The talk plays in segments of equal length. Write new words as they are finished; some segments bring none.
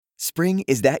Spring,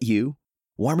 is that you?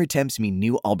 Warmer temps mean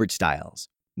new Allbirds styles.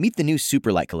 Meet the new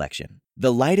Superlight collection,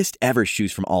 the lightest ever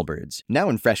shoes from Allbirds, now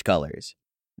in fresh colors.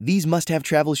 These must-have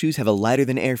travel shoes have a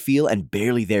lighter-than-air feel and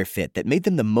barely there fit that made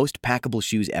them the most packable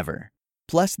shoes ever.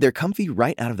 Plus, they're comfy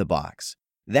right out of the box.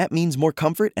 That means more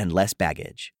comfort and less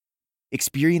baggage.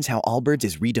 Experience how Allbirds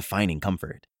is redefining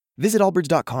comfort. Visit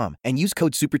allbirds.com and use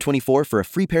code SUPER24 for a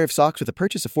free pair of socks with a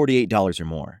purchase of $48 or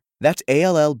more. That's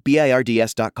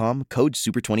ALLBIRDS.com, code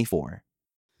SUPER24.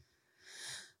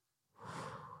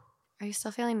 Are you still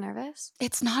feeling nervous?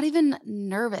 It's not even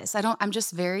nervous. I'm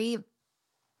just very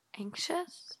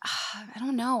anxious. I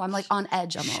don't know. I'm like on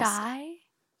edge almost. Shy?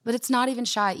 But it's not even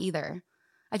shy either.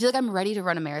 I feel like I'm ready to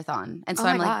run a marathon. And so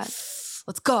I'm like,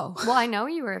 let's go. Well, I know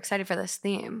you were excited for this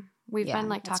theme. We've been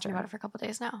like that's talking true. about it for a couple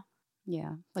days now.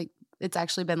 Yeah. Like it's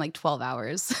actually been like 12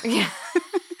 hours. Yeah.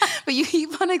 But you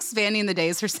keep on expanding the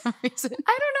days for some reason.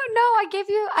 I don't know. No, I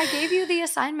gave you the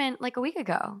assignment like a week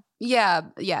ago. Yeah.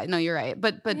 No, you're right.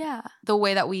 But yeah. The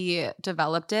way that we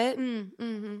developed it,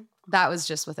 mm-hmm. that was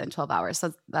just within 12 hours.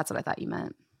 So that's what I thought you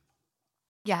meant.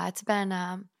 Yeah, it's been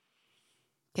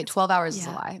okay, 12 hours is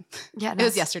a lie. Yeah, no, it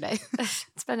was yesterday.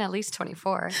 It's been at least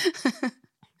 24.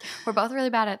 We're both really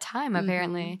bad at time,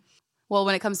 apparently. Mm-hmm. Well,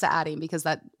 when it comes to adding, because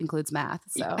that includes math.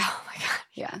 So oh my God.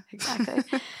 Yeah.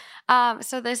 Exactly.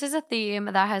 So this is a theme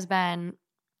that has been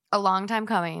a long time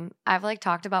coming. I've like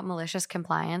talked about malicious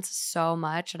compliance so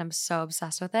much and I'm so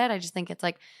obsessed with it. I just think it's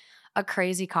like a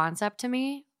crazy concept to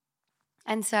me.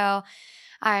 And so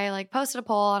I like posted a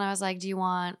poll and I was like, do you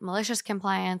want malicious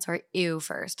compliance or ew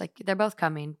first? Like they're both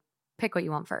coming. Pick what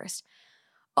you want first.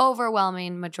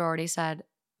 Overwhelming majority said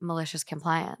malicious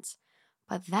compliance.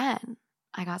 But then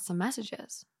I got some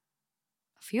messages,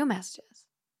 a few messages,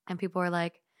 and people were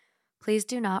like, please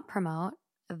do not promote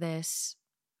this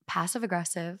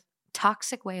passive-aggressive,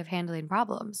 toxic way of handling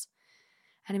problems.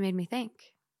 And it made me think,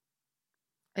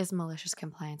 is malicious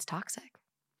compliance toxic?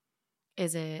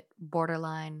 Is it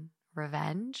borderline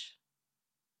revenge?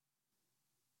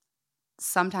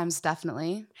 Sometimes,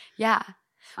 definitely. Yeah.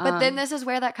 But then this is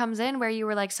where that comes in, where you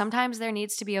were like, sometimes there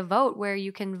needs to be a vote where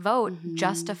you can vote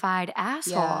justified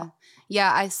asshole.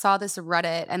 Yeah, I saw this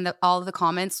Reddit and all of the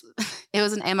comments, it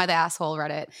was an Am I the Asshole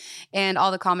Reddit. And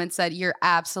all the comments said, you're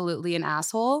absolutely an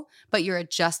asshole, but you're a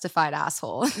justified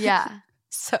asshole. Yeah.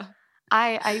 So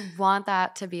I want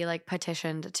that to be like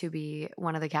petitioned to be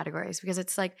one of the categories because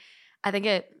it's like, I think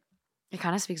it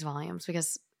kind of speaks volumes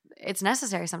because it's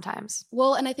necessary sometimes.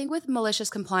 Well, and I think with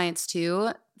malicious compliance too,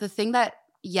 the thing that,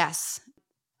 yes,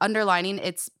 underlining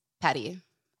it's petty.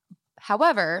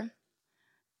 However,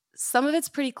 some of it's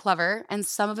pretty clever and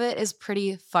some of it is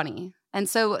pretty funny. And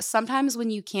so sometimes when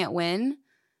you can't win,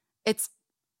 it's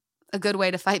a good way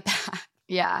to fight back.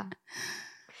 Yeah.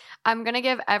 I'm going to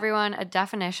give everyone a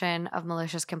definition of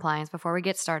malicious compliance before we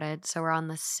get started. So we're on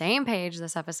the same page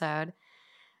this episode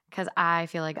because I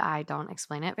feel like I don't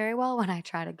explain it very well when I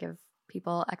try to give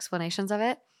people explanations of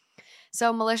it.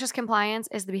 So malicious compliance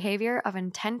is the behavior of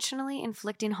intentionally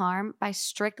inflicting harm by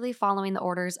strictly following the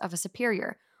orders of a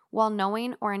superior while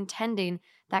knowing or intending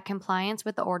that compliance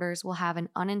with the orders will have an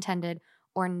unintended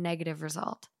or negative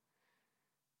result.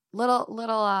 That's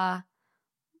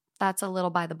a little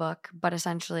by the book, but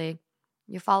essentially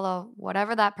you follow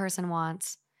whatever that person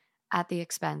wants at the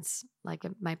expense. Like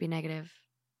it might be negative,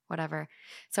 whatever.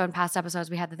 So in past episodes,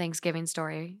 we had the Thanksgiving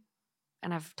story,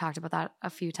 and I've talked about that a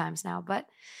few times now, but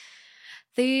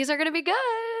these are going to be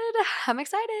good. I'm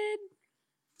excited.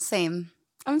 Same.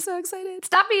 I'm so excited.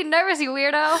 Stop being nervous, you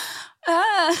weirdo.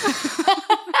 I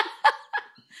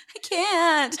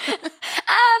can't.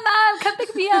 Mom, come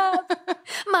pick me up.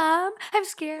 Mom, I'm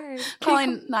scared.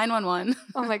 Calling 911.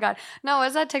 Oh my God. No,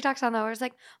 is that TikTok song though where it's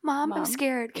like, Mom, I'm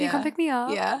scared. Can you come pick me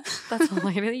up? Yeah. That's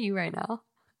literally you right now.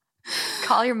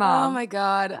 Call your mom. Oh my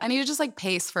God. I need to just like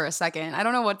pace for a second. I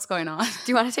don't know what's going on.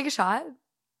 Do you want to take a shot?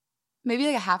 Maybe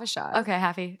like a half a shot. Okay,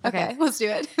 happy. Okay, let's do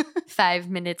it. 5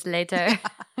 minutes later.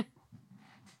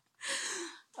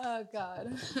 Oh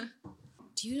God.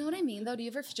 Do you know what I mean though? Do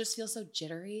you ever just feel so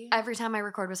jittery? Every time I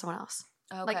record with someone else.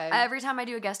 Okay. Like every time I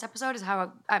do a guest episode is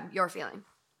how you're feeling.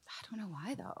 I don't know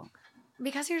why though.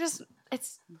 Because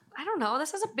I don't know.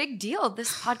 This is a big deal.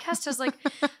 This podcast has like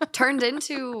turned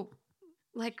into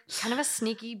like kind of a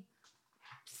sneaky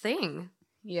thing.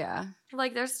 Yeah.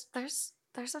 Like there's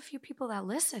a few people that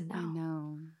listen now. I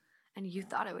know. And you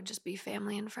thought it would just be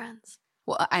family and friends.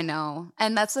 Well, I know.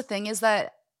 And that's the thing is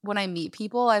that when I meet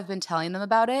people, I've been telling them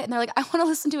about it and they're like, I want to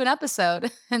listen to an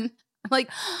episode. And I'm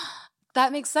like,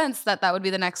 that makes sense that would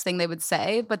be the next thing they would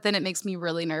say. But then it makes me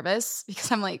really nervous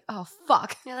because I'm like, oh,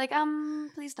 fuck. You're like,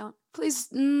 please don't. Please,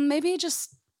 maybe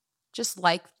just just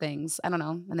like things. I don't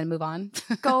know. And then move on.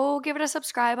 Go give it a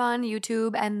subscribe on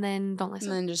YouTube and then don't listen.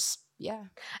 And then just, yeah.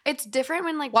 It's different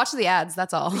when like Watch the ads.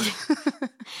 That's all.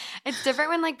 it's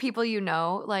different when like people you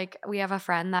know, like we have a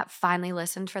friend that finally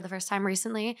listened for the first time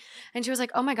recently and she was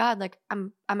like, oh my God, like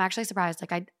I'm actually surprised.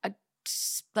 Like I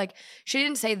like she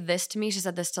didn't say this to me. She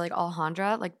said this to like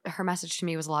Alejandra. Like her message to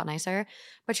me was a lot nicer.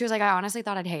 But she was like, I honestly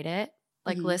thought I'd hate it.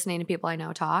 Like listening to people I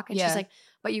know talk. And she's like,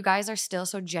 but you guys are still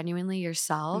so genuinely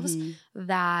yourselves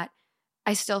that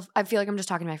I feel like I'm just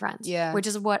talking to my friends. Yeah. Which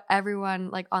is what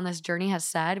everyone like on this journey has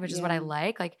said, which is what I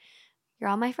like. Like, you're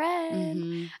all my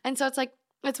friend. And so it's like,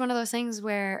 it's one of those things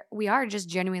where we are just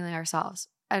genuinely ourselves.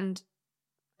 And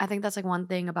I think that's like one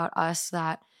thing about us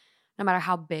that no matter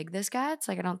how big this gets,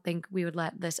 like I don't think we would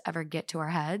let this ever get to our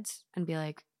heads and be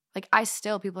like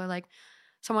people are like,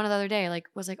 someone the other day like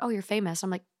was like, oh, you're famous.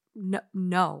 I'm like,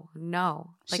 no.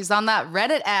 Like, she's on that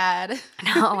Reddit ad.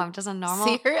 No, I'm just a normal.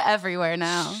 See her everywhere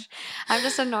now. I'm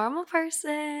just a normal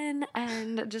person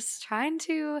and just trying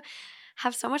to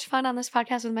have so much fun on this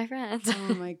podcast with my friends.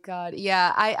 Oh my God.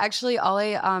 Yeah. I actually,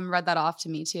 Ollie read that off to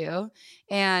me too.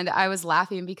 And I was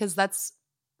laughing because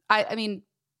I mean,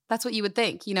 that's what you would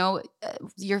think, you know,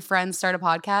 your friends start a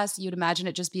podcast, you'd imagine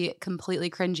it just be completely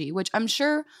cringy, which I'm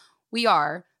sure we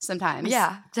are sometimes.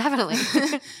 Yeah, definitely.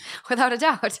 Without a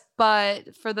doubt.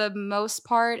 But for the most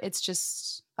part, it's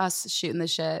just us shooting the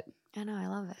shit. I know, I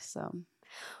love it. So,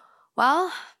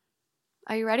 well,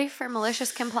 are you ready for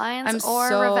malicious compliance I'm or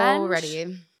so revenge?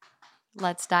 ready.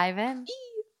 Let's dive in.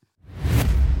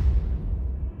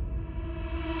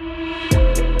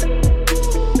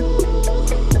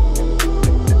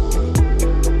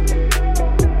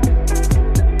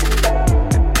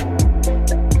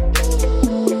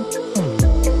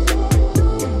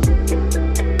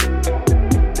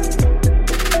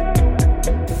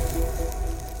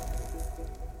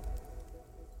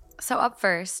 So up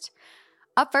first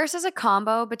is a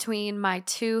combo between my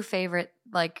two favorite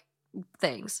like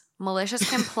things. Malicious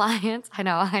compliance. I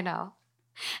know.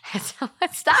 Stop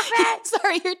it.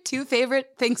 Sorry, your two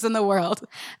favorite things in the world.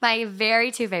 My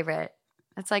very two favorite.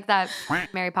 It's like that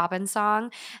Mary Poppins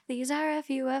song. These are a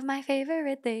few of my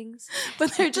favorite things.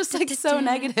 But they're just like so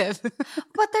negative.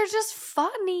 But they're just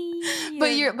funny.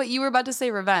 But you were about to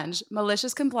say revenge.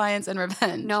 Malicious compliance and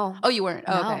revenge. No. Oh, you weren't.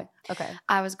 Oh, No. Okay.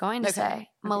 I was going to say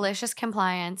malicious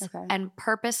compliance and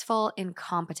purposeful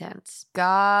incompetence.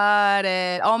 Got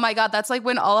it. Oh my God. That's like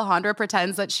when Alejandra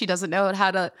pretends that she doesn't know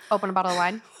how to Open a bottle of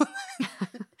wine.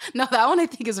 No, that one I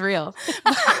think is real.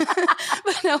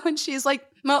 But no, when she's like,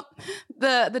 well,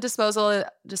 the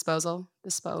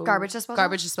Garbage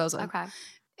disposal? Okay.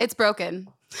 It's broken.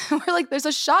 We're like, there's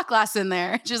a shot glass in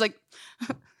there. She's like,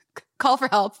 call for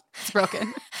help. It's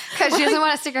broken. Because she doesn't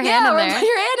want to stick her hand in there. Put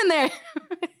your hand in there.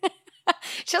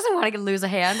 She doesn't want to lose a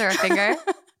hand or a finger.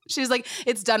 She's like,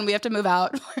 it's done. We have to move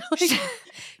out.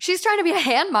 She's trying to be a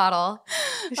hand model.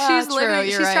 She's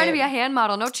trying to be a hand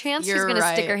model. No chance she's going to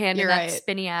stick her hand in that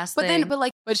spinny ass thing.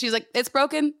 But she's like, it's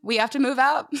broken. We have to move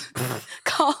out.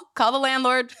 Call the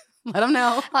landlord. Let him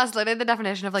know. That's literally the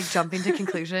definition of like jumping to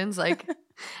conclusions. Like,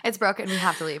 it's broken. We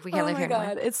have to leave. We can't live here anymore. Oh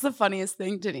my God. It's the funniest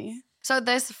thing to me. So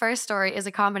this first story is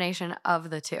a combination of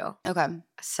the two. Okay.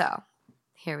 So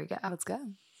here we go. Let's go.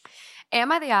 Am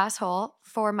I the asshole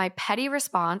for my petty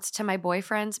response to my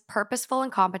boyfriend's purposeful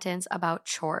incompetence about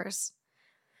chores?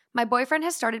 My boyfriend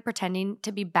has started pretending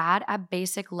to be bad at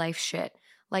basic life shit,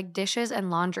 like dishes and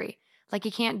laundry. Like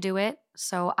he can't do it,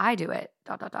 so I do it, ...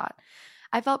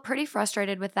 I felt pretty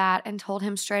frustrated with that and told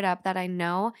him straight up that I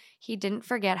know he didn't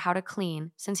forget how to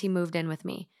clean since he moved in with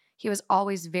me. He was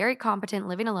always very competent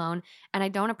living alone, and I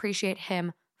don't appreciate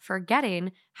him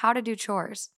forgetting how to do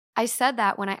chores. I said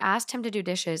that when I asked him to do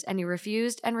dishes, and he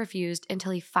refused and refused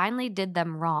until he finally did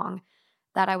them wrong,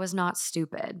 that I was not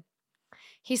stupid.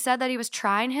 He said that he was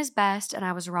trying his best, and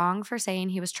I was wrong for saying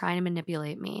he was trying to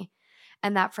manipulate me,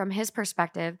 and that from his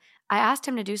perspective, I asked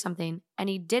him to do something, and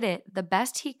he did it the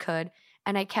best he could,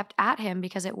 and I kept at him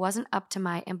because it wasn't up to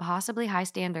my impossibly high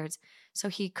standards, so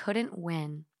he couldn't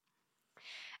win.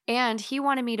 And he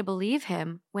wanted me to believe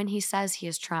him when he says he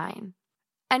is trying.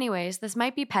 Anyways, this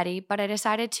might be petty, but I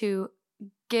decided to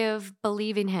give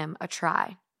believing him a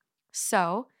try.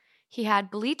 So he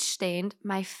had bleach stained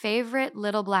my favorite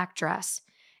little black dress.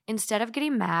 Instead of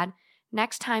getting mad,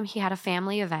 next time he had a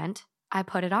family event, I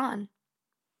put it on.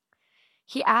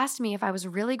 He asked me if I was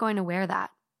really going to wear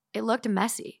that. It looked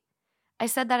messy. I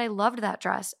said that I loved that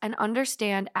dress and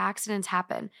understand accidents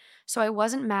happen, so I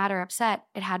wasn't mad or upset.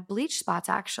 It had bleach spots,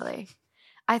 actually.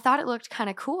 I thought it looked kind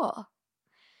of cool.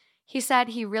 He said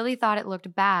he really thought it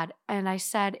looked bad, and I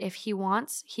said if he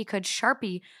wants, he could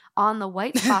Sharpie on the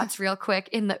white spots real quick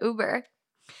in the Uber.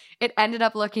 It ended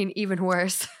up looking even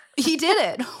worse. He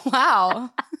did it.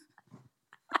 Wow.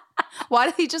 Why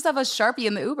did he just have a Sharpie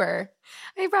in the Uber?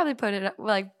 He probably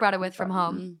brought it with from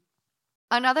home.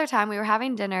 Another time we were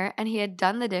having dinner and he had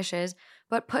done the dishes,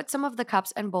 but put some of the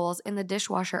cups and bowls in the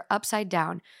dishwasher upside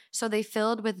down, so they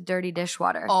filled with dirty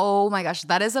dishwater. Oh my gosh,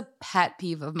 that is a pet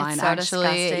peeve of mine, It's so actually.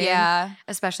 disgusting. Yeah.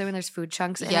 Especially when there's food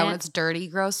chunks in it. Yeah, when it's dirty,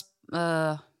 gross.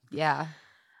 Yeah.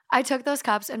 I took those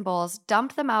cups and bowls,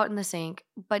 dumped them out in the sink,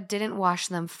 but didn't wash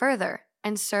them further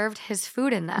and served his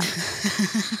food in them.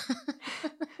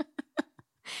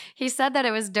 He said that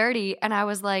it was dirty, and I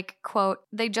was like, quote,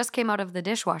 they just came out of the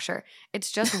dishwasher.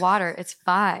 It's just water. It's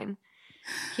fine.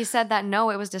 He said that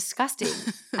no, it was disgusting.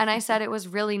 And I said it was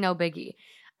really no biggie.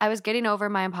 I was getting over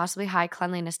my impossibly high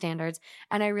cleanliness standards,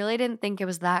 and I really didn't think it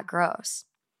was that gross.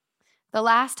 The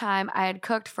last time I had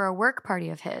cooked for a work party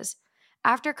of his.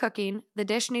 After cooking, the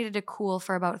dish needed to cool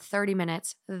for about 30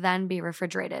 minutes, then be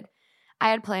refrigerated. I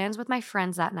had plans with my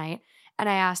friends that night, and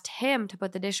I asked him to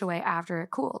put the dish away after it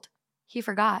cooled. He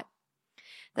forgot.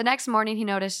 The next morning, he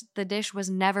noticed the dish was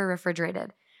never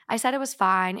refrigerated. I said it was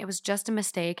fine, it was just a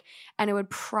mistake, and it would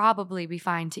probably be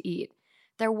fine to eat.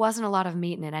 There wasn't a lot of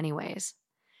meat in it anyways.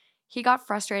 He got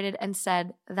frustrated and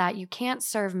said that you can't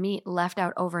serve meat left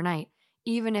out overnight,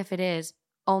 even if it is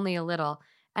only a little.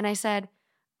 And I said,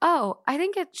 oh, I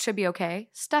think it should be okay.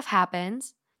 Stuff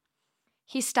happens.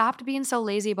 He stopped being so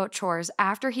lazy about chores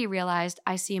after he realized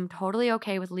I seemed totally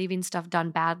okay with leaving stuff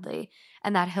done badly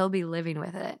and that he'll be living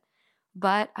with it.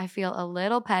 But I feel a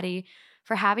little petty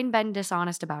for having been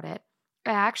dishonest about it.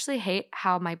 I actually hate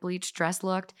how my bleached dress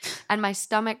looked, and my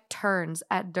stomach turns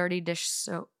at dirty dish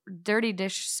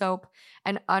soap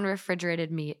and unrefrigerated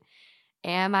meat.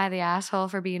 Am I the asshole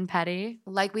for being petty?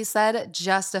 Like we said,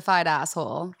 justified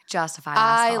asshole. Justified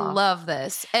asshole. I love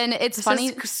this. And it's funny.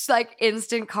 It's like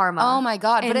instant karma. Oh my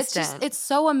God. Instant. But it's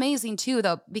so amazing too,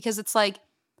 though, because it's like,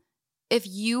 if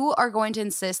you are going to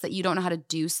insist that you don't know how to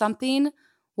do something,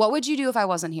 what would you do if I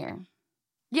wasn't here?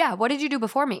 Yeah, what did you do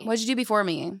before me? What did you do before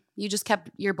me? You just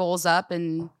kept your bowls up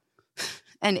and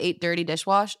ate dirty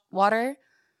dishwater?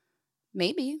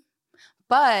 Maybe.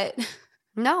 But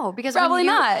no, because probably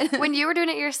not. When you were doing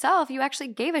it yourself, you actually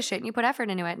gave a shit and you put effort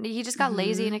into it. He just got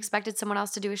lazy and expected someone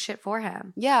else to do his shit for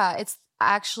him. Yeah, it's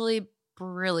actually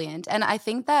brilliant. And I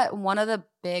think that one of the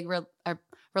big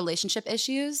relationship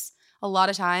issues a lot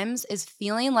of times is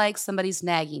feeling like somebody's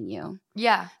nagging you.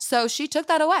 Yeah. So she took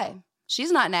that away.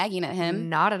 She's not nagging at him.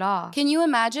 Not at all. Can you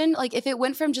imagine, like, if it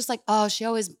went from just like, oh, she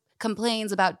always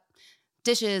complains about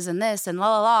dishes and this and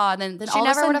la la la, and then she all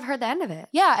never of a would sudden, have heard the end of it.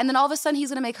 Yeah, and then all of a sudden he's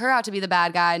gonna make her out to be the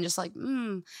bad guy and just like,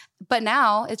 But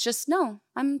now it's just, no,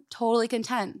 I'm totally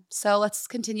content. So let's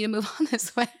continue to move on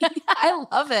this way. I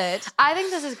love it. I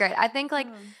think this is great. I think like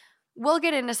we'll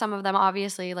get into some of them.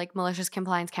 Obviously, like malicious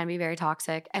compliance can be very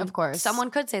toxic. And of course,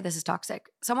 someone could say this is toxic.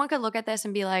 Someone could look at this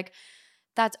and be like,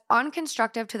 that's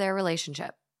unconstructive to their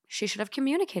relationship. She should have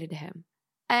communicated to him.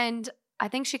 And I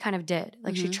think she kind of did.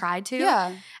 Like she tried to.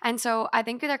 Yeah. And so I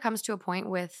think there comes to a point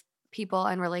with people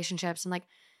and relationships and like,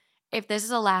 if this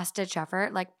is a last ditch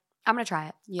effort, like I'm going to try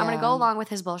it. Yeah. I'm going to go along with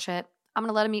his bullshit. I'm going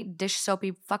to let him eat dish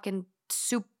soapy fucking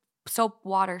soap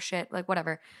water shit. Like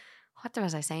whatever. What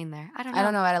was I saying there? I don't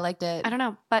know. I liked it. I don't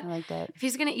know. But I liked it. If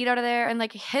he's going to eat out of there and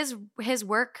like his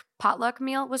work potluck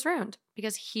meal was ruined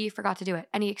because he forgot to do it.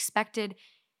 And he expected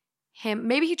him,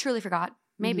 maybe he truly forgot.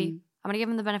 Maybe. I'm going to give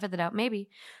him the benefit of the doubt. Maybe.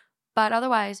 But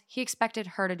otherwise, he expected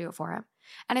her to do it for him.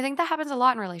 And I think that happens a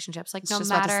lot in relationships. Like Just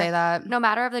about to say that. No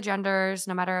matter of the genders,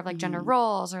 no matter of like gender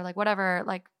roles or like whatever,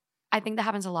 like I think that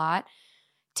happens a lot.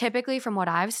 Typically from what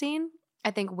I've seen,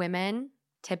 I think women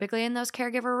typically in those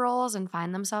caregiver roles and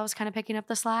find themselves kind of picking up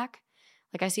the slack.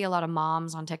 Like I see a lot of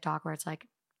moms on TikTok where it's like,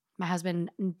 my husband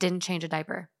didn't change a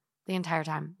diaper the entire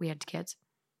time we had kids.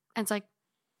 And it's like,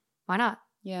 why not?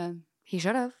 Yeah. He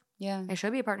should have. Yeah. It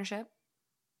should be a partnership.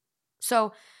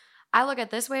 So I look at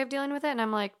this way of dealing with it and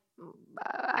I'm like,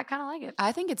 I kind of like it.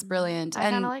 I think it's brilliant. I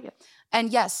kind of like it.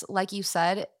 And yes, like you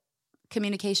said,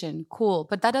 communication, cool.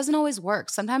 But that doesn't always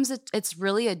work. Sometimes it's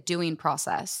really a doing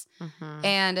process.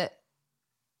 And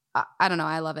I don't know.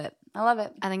 I love it. I love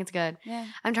it. I think it's good. Yeah.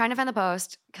 I'm trying to find the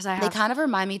post because They kind of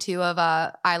remind me too of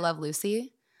I Love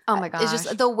Lucy. Oh my gosh. It's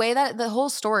just the way that the whole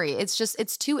story,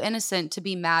 it's too innocent to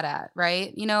be mad at,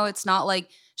 right? You know, it's not like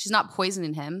she's not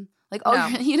poisoning him. Like, oh,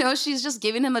 no. You know, she's just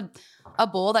giving him a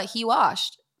bowl that he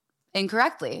washed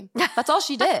incorrectly. That's all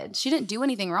she did. She didn't do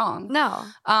anything wrong. No.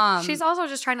 She's also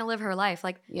just trying to live her life.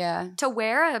 Like, yeah. To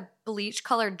wear a bleach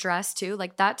colored dress too,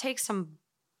 like that takes some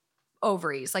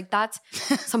ovaries. Like that's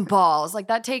some balls. Like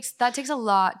that takes a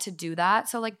lot to do that.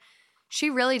 So like she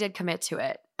really did commit to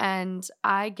it. And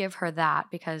I give her that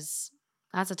because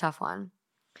that's a tough one.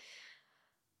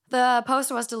 The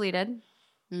post was deleted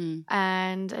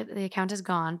and the account is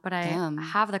gone, but I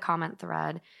have the comment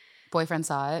thread. Boyfriend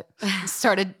saw it,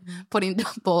 started putting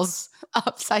bowls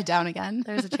upside down again.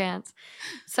 There's a chance.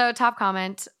 So top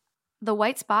comment, the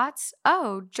white spots.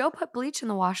 Oh, Joe put bleach in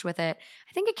the wash with it.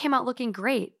 I think it came out looking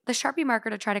great. The Sharpie marker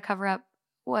to try to cover up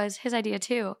was his idea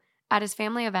too. At his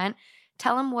family event,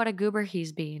 tell him what a goober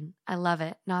he's being. I love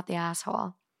it. Not the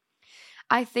asshole.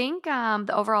 I think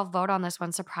the overall vote on this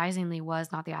one surprisingly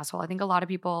was not the asshole. I think a lot of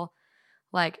people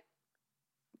like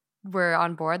were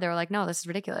on board. They were like, no, this is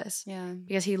ridiculous. Yeah.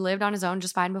 Because he lived on his own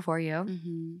just fine before you.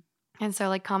 Mm-hmm. And so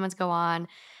like comments go on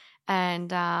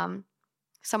and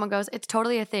someone goes, it's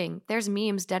totally a thing. There's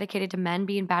memes dedicated to men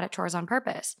being bad at chores on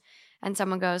purpose. And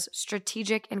someone goes,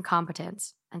 strategic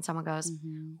incompetence. And someone goes,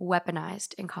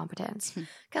 weaponized incompetence.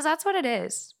 Because that's what it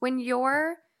is. When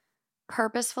you're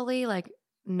purposefully like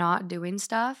not doing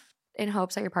stuff in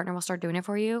hopes that your partner will start doing it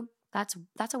for you, that's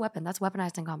a weapon. That's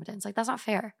weaponized incompetence. Like that's not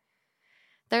fair.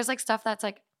 There's like stuff that's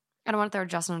like, I don't want to throw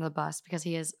Justin under the bus because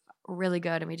he is really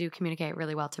good and we do communicate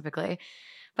really well typically.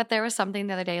 But there was something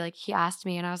the other day, like he asked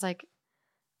me and I was like,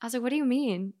 what do you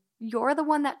mean? You're the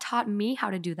one that taught me how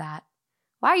to do that.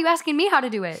 Why are you asking me how to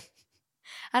do it?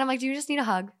 And I'm like, do you just need a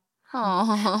hug?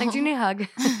 Oh. Like, do you need a hug?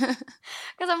 Because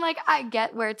I'm like, I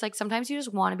get where it's like sometimes you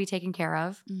just want to be taken care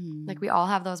of. Like we all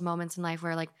have those moments in life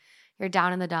where like you're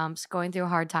down in the dumps, going through a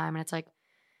hard time, and it's like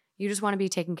you just want to be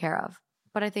taken care of.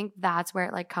 But I think that's where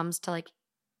it like comes to like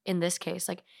in this case,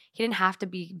 like he didn't have to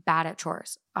be bad at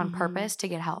chores on purpose to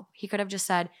get help. He could have just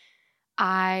said,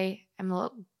 I am a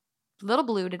little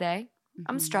blue today.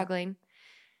 I'm struggling.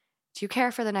 Do you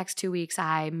care for the next 2 weeks?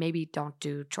 I maybe don't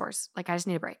do chores. Like I just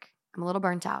need a break. I'm a little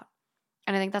burnt out.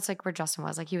 And I think that's like where Justin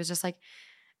was. Like he was just like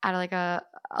at like a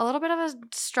little bit of a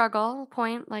struggle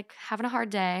point, like having a hard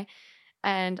day.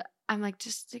 And I'm like,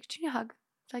 just like, do you need a hug?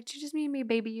 Like, do you just need me,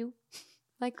 baby you?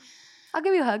 Like, I'll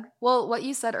give you a hug. Well, what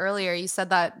you said earlier, you said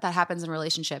that happens in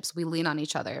relationships. We lean on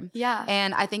each other. Yeah.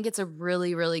 And I think it's a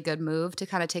really, really good move to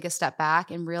kind of take a step back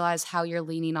and realize how you're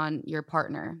leaning on your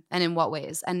partner and in what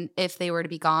ways. And if they were to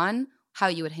be gone, how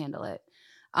you would handle it.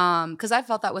 Because I've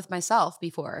felt that with myself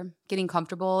before, getting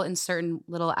comfortable in certain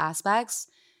little aspects.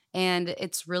 And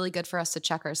it's really good for us to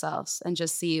check ourselves and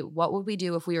just see what would we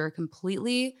do if we were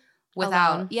completely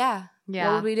without. Alone. Yeah.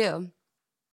 What would we do?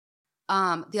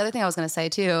 The other thing I was going to say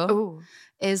too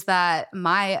is that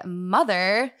my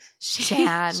mother,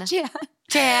 Jan,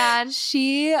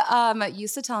 she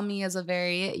used to tell me as a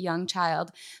very young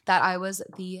child that I was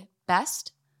the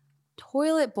best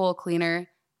toilet bowl cleaner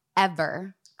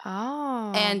ever.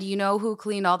 Oh. And you know who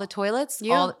cleaned all the toilets?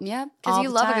 You. Because you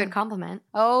love time. a good compliment.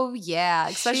 Oh, yeah.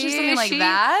 Especially something like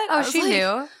that. Oh, she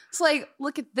knew. It's like,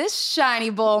 look at this shiny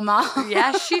bowl, Mom.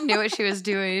 Yeah, she knew what she was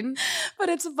doing. But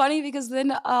it's funny because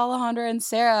then Alejandra and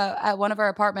Sarah at one of our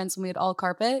apartments when we had all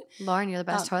carpet. Lauren, you're the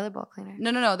best toilet bowl cleaner.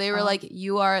 No. They were like,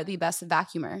 you are the best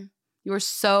vacuumer. You were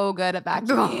so good at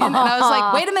vacuuming. And I was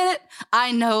like, wait a minute.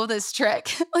 I know this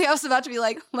trick. Like I was about to be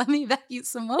like, let me vacuum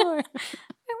some more.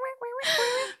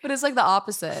 But it's like the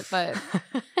opposite. But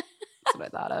that's what I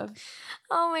thought of.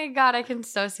 Oh my God. I can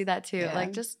so see that too. Yeah.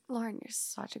 Like just, Lauren, you're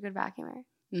such a good vacuumer.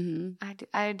 Mm-hmm.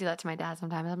 I do that to my dad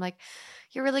sometimes. I'm like,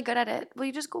 you're really good at it. Will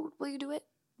you do it?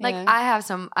 Like Yeah. I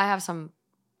have some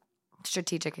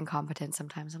strategic incompetence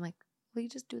sometimes. I'm like, will you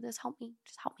just do this? Help me.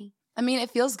 Just help me. I mean,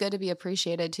 it feels good to be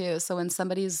appreciated too. So when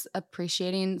somebody's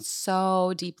appreciating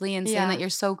so deeply and saying that you're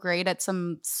so great at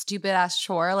some stupid ass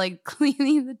chore like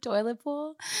cleaning the toilet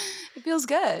bowl, it feels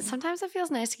good. Sometimes it feels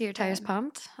nice to get your tires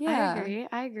pumped. Yeah.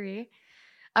 I agree.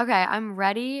 Okay, I'm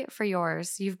ready for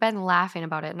yours. You've been laughing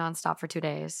about it nonstop for 2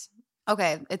 days.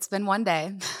 Okay, it's been one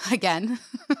day again.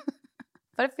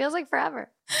 But it feels like forever.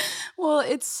 Well,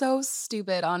 it's so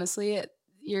stupid, honestly.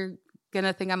 You're going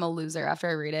to think I'm a loser after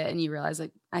I read it and you realize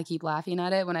like I keep laughing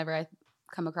at it whenever I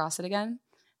come across it again.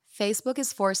 Facebook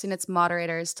is forcing its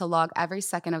moderators to log every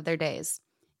second of their days,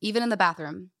 even in the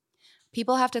bathroom.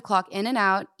 People have to clock in and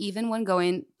out even when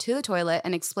going to the toilet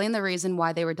and explain the reason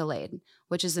why they were delayed,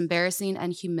 which is embarrassing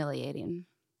and humiliating.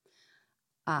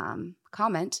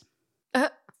 Comment.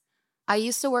 I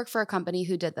used to work for a company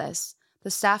who did this.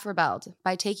 The staff rebelled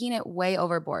by taking it way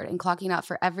overboard and clocking out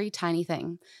for every tiny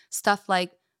thing. Stuff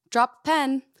like drop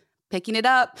pen, picking it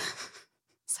up.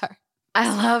 Sorry.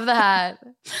 I love that.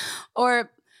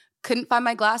 Or couldn't find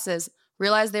my glasses,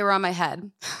 realized they were on my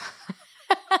head.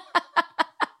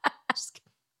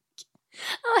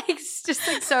 Like, it's just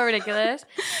like so ridiculous.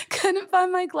 couldn't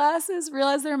find my glasses,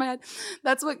 realized they're in my head.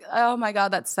 That's what, oh my God,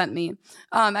 that sent me.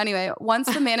 Anyway,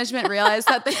 once the management realized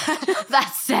that they had,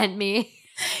 That sent me.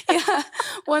 yeah,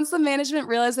 once the management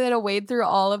realized they had to wade through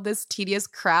all of this tedious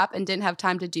crap and didn't have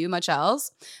time to do much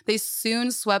else, they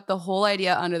soon swept the whole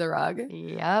idea under the rug.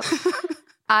 Yep.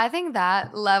 I think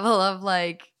that level of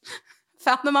like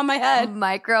Found them on my head.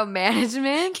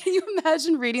 micromanagement. Can you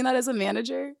imagine reading that as a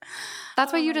manager?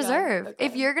 That's what Oh you my God. deserve. Okay.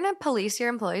 If you're gonna police your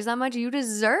employees that much, you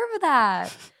deserve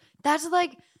that. That's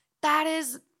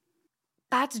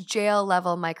jail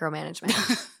level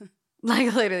micromanagement.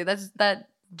 Like literally, that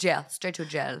jail, straight to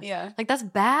jail. Yeah. Like that's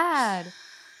bad.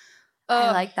 I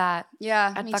Ugh. like that.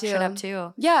 Yeah, I'd me fuck too. shit up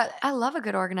too. Yeah, I love a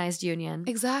good organized union.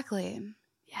 exactly.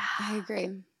 Yeah. I agree.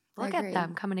 Look I at agree.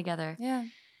 them coming together. Yeah.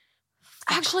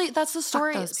 Fuck- Actually, that's the fuck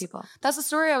story. those people. That's the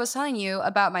story I was telling you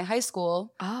about my high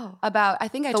school. Oh. About, I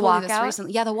think I The told you this walkout?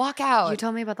 recently. Yeah, the walkout. You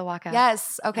told me about the walkout.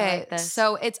 Yes. Okay. like this.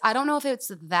 So I don't know if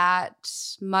it's that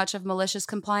much of malicious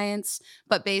compliance,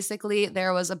 but basically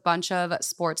there was a bunch of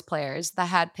sports players that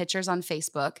had pictures on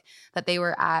Facebook that they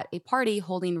were at a party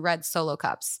holding red Solo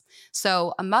cups.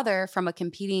 So a mother from a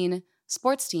competing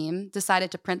sports team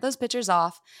decided to print those pictures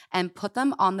off and put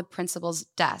them on the principal's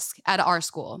desk at our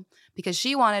school because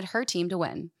she wanted her team to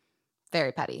win.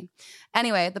 Very petty.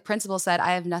 Anyway, the principal said,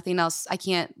 I have nothing else. I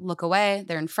can't look away.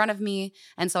 They're in front of me.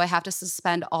 And so I have to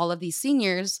suspend all of these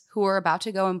seniors who are about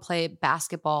to go and play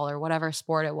basketball or whatever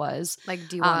sport it was. Like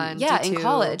D1, yeah, D2. in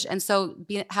college. And so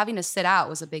having to sit out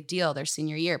was a big deal their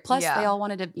senior year. Plus, Yeah. they all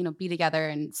wanted to, be together,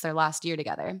 and it's their last year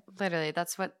together. Literally,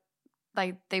 that's what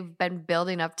like they've been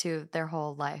building up to their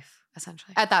whole life,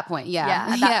 essentially. At that point,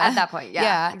 yeah. Yeah, at that point,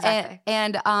 yeah,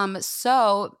 exactly.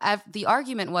 So the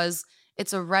argument was,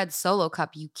 it's a red Solo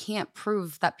cup. You can't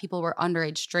prove that people were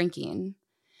underage drinking.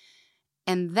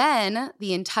 And then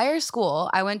the entire school,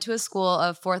 I went to a school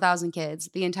of 4,000 kids.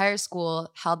 The entire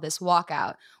school held this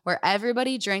walkout where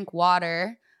everybody drank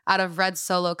water out of red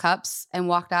Solo cups and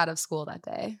walked out of school that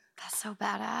day. That's so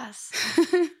badass.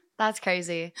 That's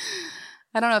crazy.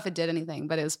 I don't know if it did anything,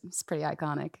 but it's pretty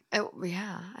iconic.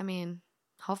 Yeah, I mean,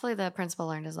 hopefully the principal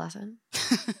learned his lesson.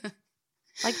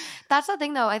 Like, that's the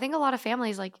thing, though. I think a lot of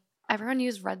families, like, everyone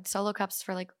used red Solo cups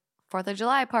for, like, 4th of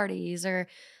July parties or,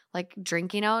 like,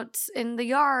 drinking out in the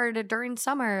yard during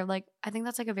summer. Like, I think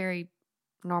that's, like, a very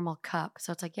normal cup.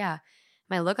 So it's like, yeah, it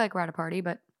might look like we're at a party,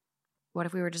 but what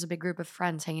if we were just a big group of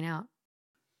friends hanging out?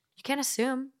 You can't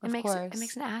assume. It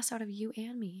makes an ass out of you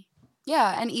and me.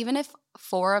 Yeah, and even if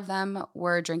 4 of them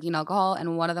were drinking alcohol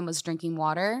and one of them was drinking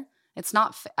water, it's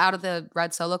not out of the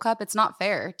red Solo cup. It's not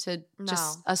fair to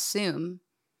just assume.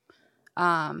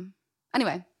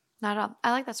 Anyway. Not at all.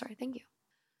 I like that story. Thank you.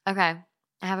 Okay.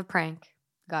 I have a prank.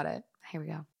 Got it. Here we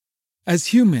go.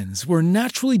 As humans, we're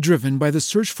naturally driven by the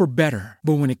search for better.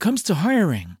 But when it comes to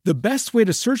hiring, the best way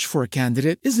to search for a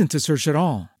candidate isn't to search at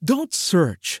all. Don't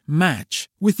search, match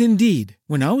with Indeed.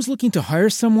 When I was looking to hire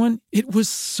someone, it was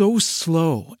so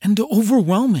slow and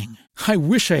overwhelming. I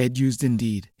wish I had used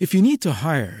Indeed. If you need to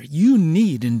hire, you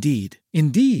need Indeed.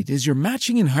 Indeed is your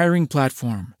matching and hiring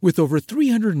platform with over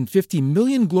 350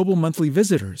 million global monthly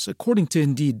visitors, according to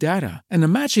Indeed data, and a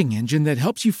matching engine that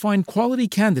helps you find quality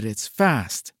candidates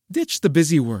fast. Ditch the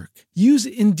busy work. Use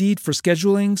Indeed for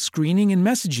scheduling, screening, and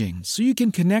messaging so you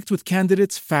can connect with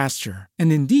candidates faster.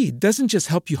 And Indeed doesn't just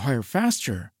help you hire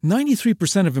faster.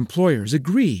 93% of employers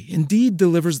agree Indeed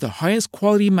delivers the highest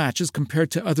quality matches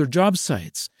compared to other job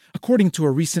sites, according to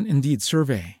a recent Indeed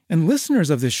survey. And listeners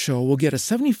of this show will get a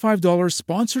 $75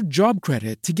 sponsored job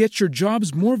credit to get your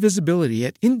jobs more visibility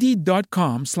at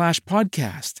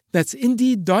Indeed.com/podcast. That's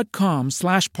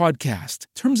Indeed.com/podcast.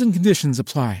 Terms and conditions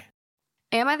apply.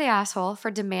 Am I the asshole for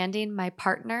demanding my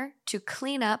partner to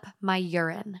clean up my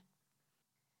urine?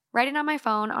 Writing on my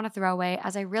phone on a throwaway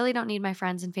as I really don't need my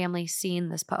friends and family seeing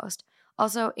this post.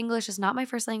 Also, English is not my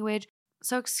first language,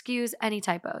 so excuse any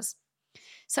typos.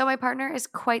 So my partner is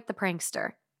quite the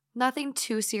prankster. Nothing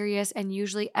too serious, and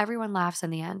usually everyone laughs in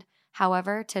the end.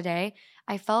 However, today,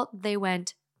 I felt they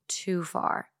went too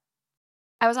far.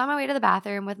 I was on my way to the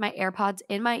bathroom with my AirPods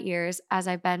in my ears as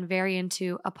I've been very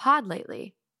into a pod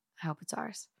lately. I hope it's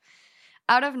ours.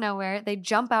 Out of nowhere, they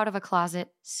jump out of a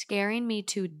closet, scaring me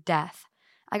to death.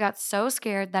 I got so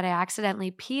scared that I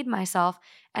accidentally peed myself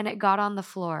and it got on the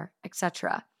floor,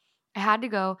 etc. I had to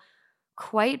go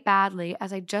quite badly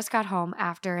as I just got home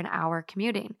after an hour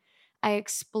commuting. I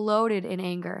exploded in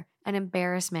anger and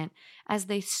embarrassment as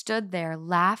they stood there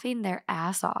laughing their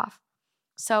ass off.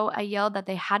 So I yelled that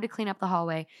they had to clean up the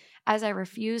hallway as I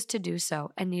refused to do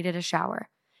so and needed a shower.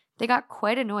 They got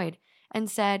quite annoyed and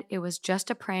said it was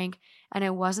just a prank and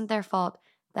it wasn't their fault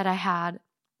that I had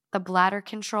the bladder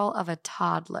control of a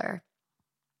toddler.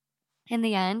 In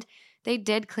the end, they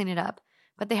did clean it up,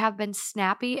 but they have been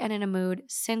snappy and in a mood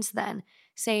since then,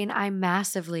 saying I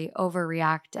massively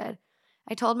overreacted.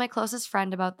 I told my closest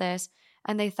friend about this,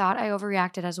 and they thought I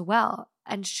overreacted as well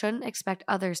and shouldn't expect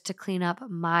others to clean up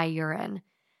my urine.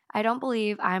 I don't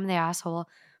believe I'm the asshole,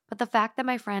 but the fact that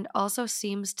my friend also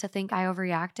seems to think I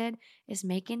overreacted is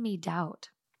making me doubt.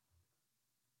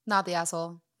 Not the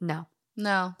asshole. No.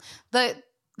 No.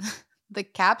 The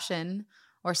caption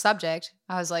or subject,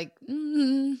 I was like,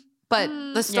 but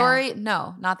the story,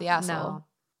 no, not the asshole. No.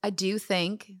 I do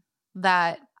think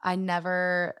that I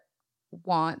never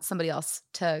want somebody else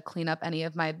to clean up any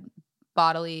of my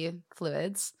bodily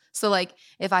fluids. So like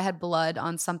if I had blood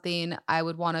on something, I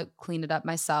would want to clean it up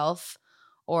myself.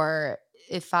 Or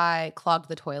if I clogged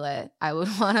the toilet, I would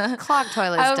want to Clogged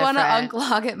toilet is I would want to different.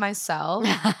 unclog it myself.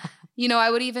 You know,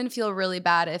 I would even feel really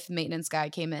bad if maintenance guy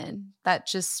came in. That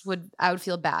just I would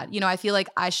feel bad. You know, I feel like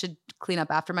I should clean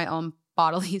up after my own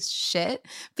bodily shit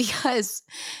because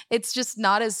it's just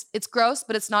not as, it's gross,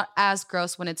 but it's not as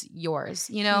gross when it's yours,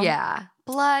 you know? Yeah.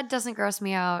 Blood doesn't gross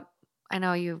me out. I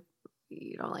know you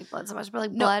don't like blood so much, but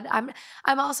like blood,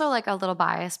 I'm also like a little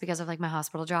biased because of like my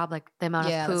hospital job, like the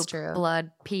amount of poop,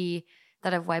 blood, pee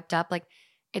that I've wiped up. Like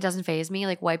it doesn't faze me.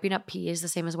 Like wiping up pee is the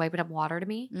same as wiping up water to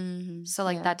me. Mm-hmm. So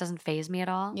like that doesn't faze me at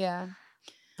all. Yeah.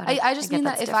 I just mean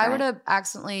that if I were to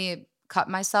accidentally cut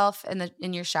myself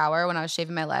in your shower when I was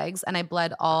shaving my legs and I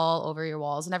bled all over your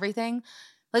walls and everything,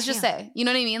 let's just say, you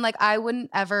know what I mean? Like I wouldn't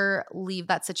ever leave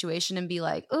that situation and be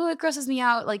like, oh, it grosses me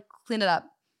out. Like clean it up.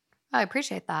 I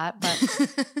appreciate that,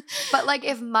 but but like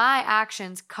if my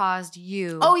actions caused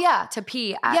you to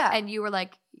pee and you were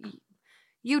like,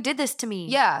 you did this to me.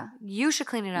 Yeah. You should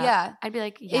clean it up. Yeah. I'd be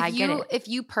like, yeah, I get it. If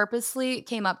you purposely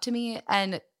came up to me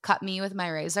and cut me with my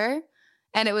razor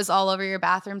and it was all over your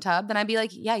bathroom tub, then I'd be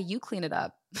like, yeah, you clean it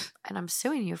up. And I'm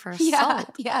suing you for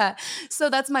assault. Yeah. So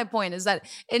that's my point is that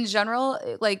in general,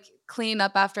 like cleaning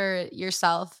up after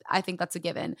yourself, I think that's a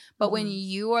given. But when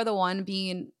you are the one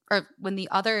when the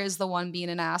other is the one being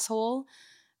an asshole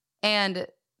and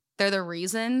they're the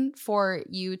reason for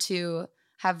you to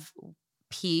have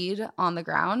peed on the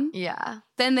ground,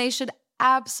 then they should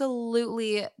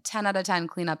absolutely 10 out of 10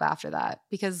 clean up after that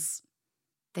because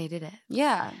they did it.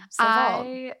 Yeah.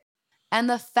 And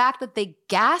the fact that they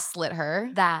gaslit her.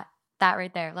 That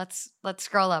right there. Let's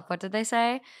scroll up. What did they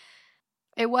say?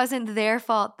 It wasn't their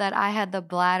fault that I had the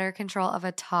bladder control of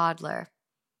a toddler.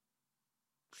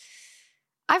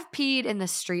 I've peed in the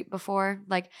street before.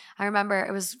 Like I remember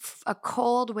it was a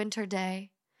cold winter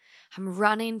day. I'm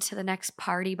running to the next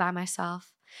party by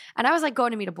myself. And I was like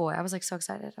going to meet a boy. I was like so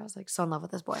excited. I was like so in love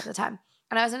with this boy at the time.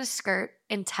 And I was in a skirt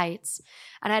in tights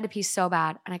and I had to pee so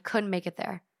bad and I couldn't make it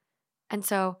there. And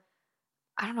so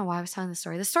I don't know why I was telling this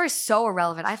story. This story is so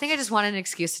irrelevant. I think I just wanted an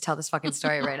excuse to tell this fucking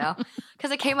story right now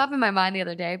because it came up in my mind the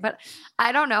other day. But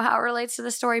I don't know how it relates to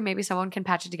the story. Maybe someone can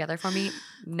patch it together for me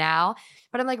now.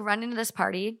 But I'm like running to this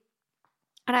party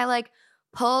and I like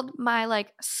pulled my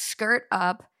like skirt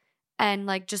up and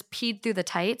like just peed through the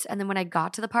tights. And then when I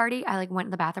got to the party, I like went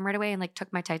in the bathroom right away and like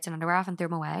took my tights and underwear off and threw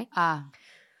them away.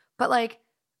 But like,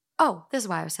 oh, this is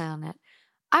why I was saying it.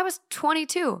 I was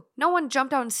 22. No one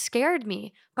jumped out and scared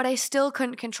me, but I still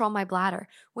couldn't control my bladder.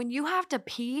 When you have to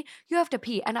pee, you have to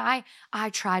pee. And I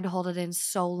tried to hold it in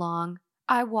so long.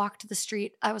 I walked to the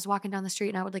street. I was walking down the street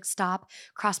and I would like stop,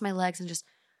 cross my legs and just,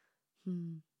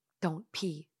 don't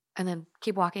pee. And then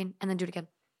keep walking and then do it again.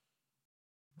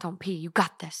 Don't pee. You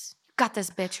got this. You got this,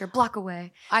 bitch. You're a block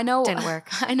away. I know. Didn't work.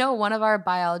 I know one of our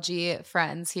biology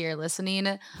friends here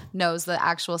listening knows the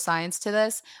actual science to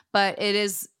this, but it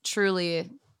is truly,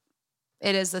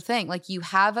 it is the thing. Like you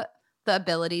have the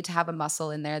ability to have a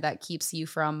muscle in there that keeps you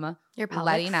from your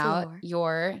letting floor. out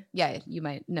your, you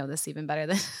might know this even better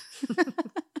than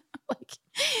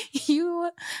like you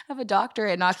have a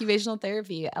doctorate in occupational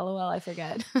therapy. LOL, I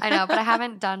forget. I know, but I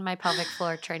haven't done my pelvic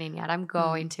floor training yet. I'm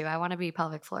going to. I want to be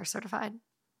pelvic floor certified.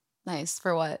 Nice.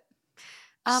 For what?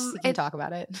 You can talk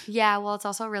about it. Yeah, well, it's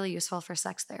also really useful for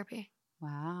sex therapy.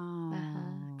 Wow.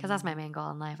 Because that's my main goal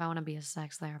in life. I want to be a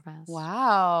sex therapist.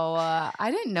 Wow.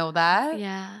 I didn't know that.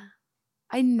 Yeah.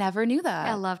 I never knew that.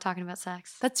 I love talking about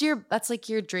sex. That's like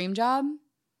your dream job?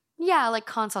 Yeah, like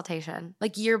consultation.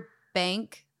 Like your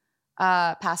bank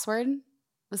password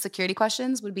with security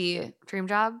questions would be dream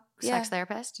job, sex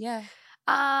therapist. Yeah.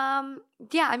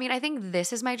 Yeah, I mean, I think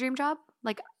this is my dream job.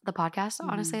 Like the podcast,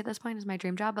 honestly, at this point is my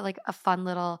dream job, but like a fun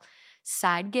little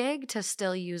side gig to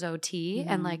still use OT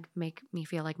and like make me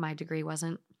feel like my degree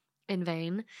wasn't in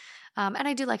vain. And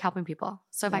I do like helping people.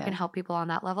 So if I can help people on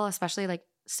that level, especially like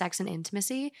sex and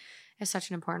intimacy is such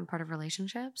an important part of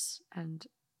relationships and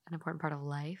an important part of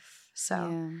life. So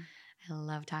I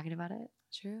love talking about it.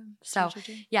 True. So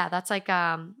True. yeah, that's like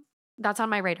that's on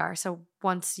my radar. So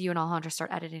once you and Alejandra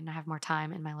start editing and I have more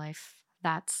time in my life,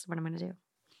 that's what I'm gonna do.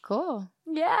 Cool.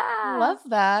 Yeah. Love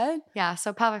that. Yeah.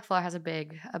 So pelvic floor has a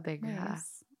big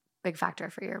Nice. big factor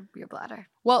for your bladder.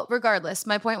 Well, regardless,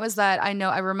 my point was that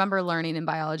I remember learning in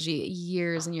biology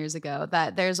years and years ago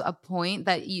that there's a point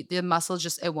that the muscle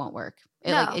just, it won't work.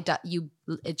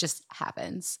 It just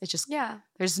happens. It just,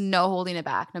 there's no holding it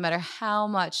back. No matter how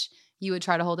much you would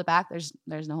try to hold it back, there's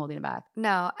no holding it back.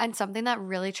 No. And something that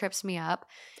really trips me up.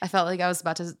 I felt like I was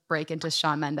about to break into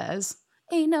Shawn Mendes.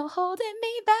 Ain't no holding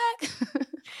me back.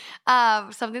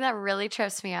 Something that really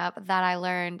trips me up that I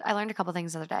learned a couple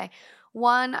things the other day.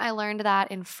 One, I learned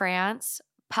that in France,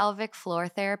 pelvic floor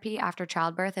therapy after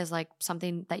childbirth is like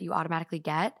something that you automatically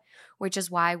get, which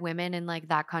is why women in like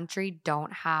that country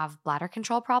don't have bladder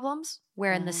control problems.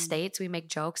 Where in the States, we make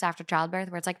jokes after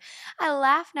childbirth where it's like, I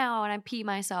laugh now and I pee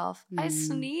myself. I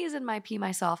sneeze and I pee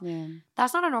myself. Yeah.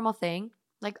 That's not a normal thing.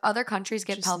 Like other countries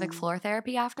get pelvic floor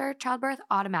therapy after childbirth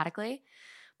automatically.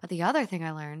 But the other thing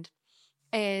I learned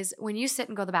is when you sit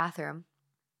and go to the bathroom,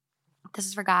 this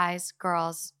is for guys,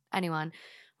 girls, anyone.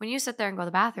 When you sit there and go to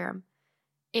the bathroom,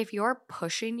 if you're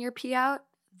pushing your pee out,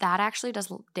 that actually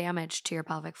does damage to your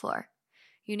pelvic floor.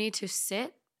 You need to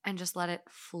sit and just let it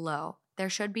flow. There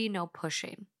should be no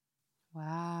pushing.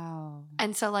 Wow.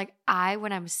 And so like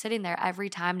when I'm sitting there every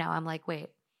time now, I'm like, wait,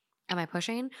 am I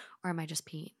pushing or am I just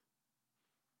peeing?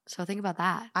 So think about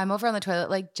that. I'm over on the toilet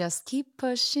like, just keep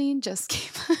pushing, just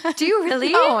keep. Do you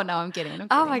really? No, I'm kidding.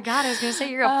 Oh my God, I was going to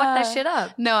say you're going to fuck that shit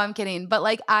up. No, I'm kidding. But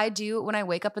like I do when I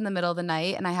wake up in the middle of the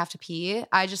night and I have to pee,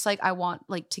 I just like, I want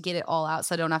like to get it all out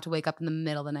so I don't have to wake up in the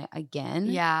middle of the night again.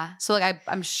 Yeah. So like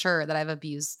I'm sure that I've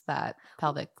abused that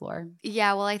pelvic floor.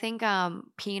 Yeah, well I think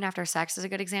peeing after sex is a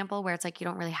good example where it's like you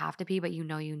don't really have to pee, but you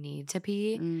know you need to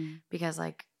pee because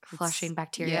like flushing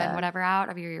bacteria and whatever out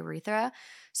of your urethra.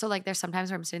 So like there's sometimes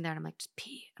where I'm sitting there and I'm like, just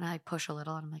pee. And I like push a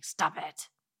little and I'm like, stop it.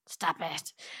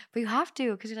 But you have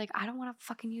to because you're like, I don't want a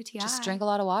fucking UTI. Just drink a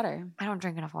lot of water. I don't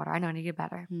drink enough water. I know I need to get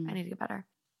better. I need to get better.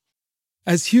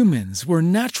 As humans, we're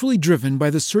naturally driven by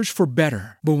the search for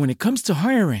better. But when it comes to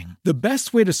hiring, the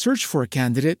best way to search for a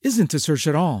candidate isn't to search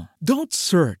at all. Don't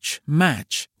search,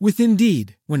 match with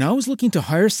Indeed. When I was looking to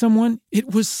hire someone,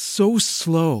 it was so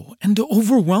slow and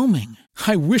overwhelming.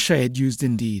 I wish I had used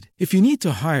Indeed. If you need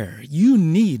to hire, you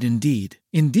need Indeed.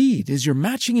 Indeed is your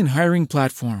matching and hiring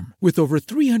platform with over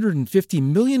 350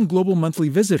 million global monthly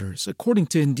visitors, according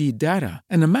to Indeed data,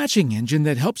 and a matching engine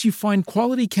that helps you find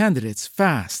quality candidates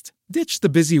fast. Ditch the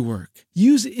busy work.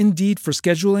 Use Indeed for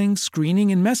scheduling,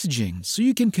 screening, and messaging so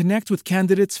you can connect with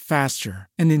candidates faster.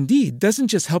 And Indeed doesn't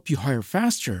just help you hire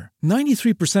faster.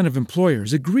 93% of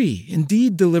employers agree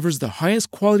Indeed delivers the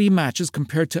highest quality matches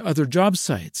compared to other job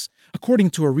sites, according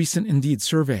to a recent Indeed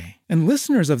survey. And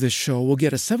listeners of this show will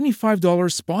get a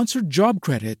 $75 sponsored job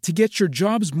credit to get your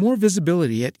jobs more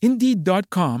visibility at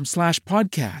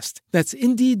Indeed.com/podcast. That's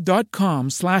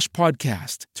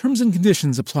Indeed.com/podcast. Terms and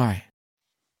conditions apply.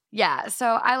 Yeah, so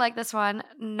I like this one.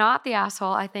 Not the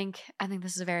asshole. I think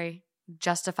this is very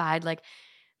justified. Like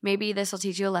maybe this will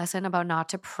teach you a lesson about not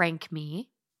to prank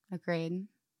me. Agreed.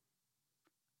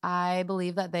 I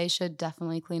believe that they should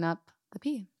definitely clean up the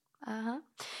pee.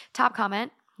 Top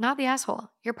comment. Not the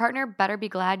asshole. Your partner better be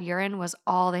glad urine was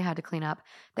all they had to clean up.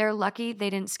 They're lucky they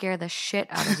didn't scare the shit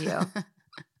out of you.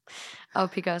 Oh,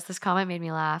 Picos, this comment made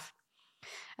me laugh.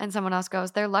 And someone else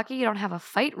goes, they're lucky you don't have a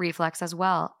fight reflex as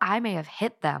well. I may have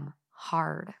hit them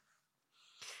hard.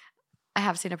 I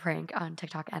have seen a prank on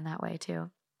TikTok end that way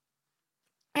too.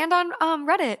 And on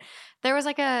Reddit, there was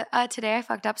like a Today I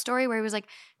Fucked Up story where he was like,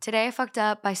 today I fucked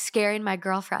up by scaring my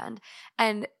girlfriend.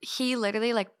 And he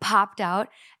literally like popped out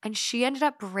and she ended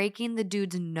up breaking the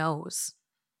dude's nose.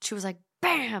 She was like,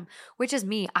 bam, which is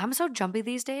me. I'm so jumpy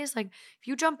these days. Like if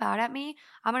you jump out at me,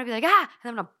 I'm going to be like, ah, and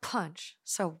I'm going to punch.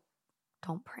 So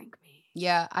don't prank me.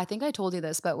 Yeah, I think I told you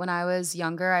this, but when I was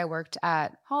younger, I worked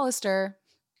at Hollister.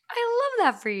 I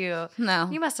love that for you. No.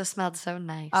 You must have smelled so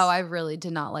nice. Oh, I really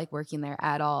did not like working there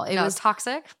at all. It was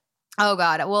toxic? Oh,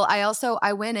 God. Well,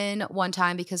 I went in one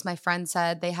time because my friend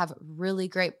said they have really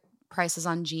great prices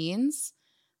on jeans.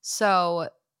 So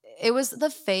it was the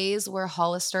phase where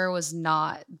Hollister was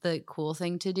not the cool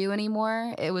thing to do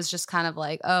anymore. It was just kind of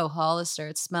like, oh, Hollister,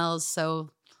 it smells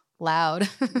so loud.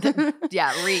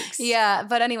 Yeah, it reeks. Yeah.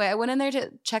 But anyway, I went in there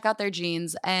to check out their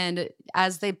jeans. And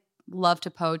as they love to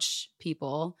poach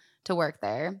people to work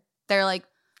there, they're like,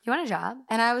 you want a job?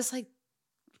 And I was like,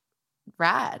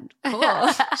 rad. Cool.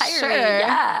 Hire Sure. me,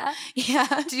 yeah.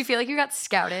 Yeah. Did you feel like you got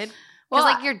scouted? Well,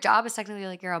 Because like your job is technically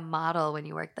like you're a model when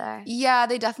you work there. yeah,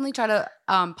 they definitely try to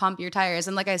pump your tires.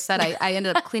 And like I said, I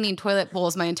ended up cleaning toilet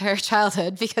bowls my entire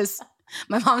childhood because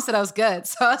my mom said I was good.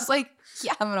 So I was like,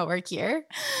 yeah, I'm going to work here.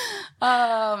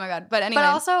 Oh my God. But anyway. But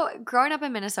also growing up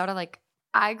in Minnesota, like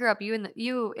I grew up,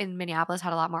 you in Minneapolis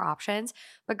had a lot more options.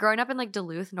 But growing up in like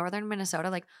Duluth, northern Minnesota,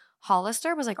 like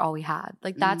Hollister was like all we had.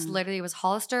 Like that's literally it was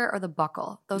Hollister or the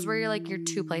Buckle. Those were your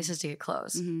two places to get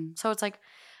clothes. Mm-hmm. So it's like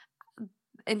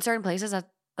in certain places that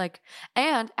like,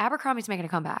 and Abercrombie's making a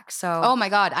comeback. So Oh my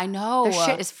God, I know. their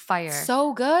shit is fire.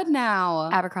 So good now.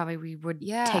 Abercrombie, we would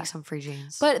take some free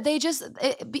jeans. But they just,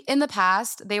 in the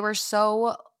past, they were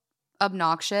so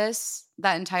obnoxious,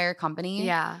 that entire company.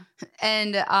 Yeah.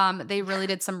 And they really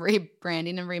did some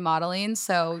rebranding and remodeling.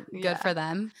 So good for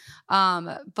them.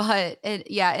 But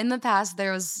in the past,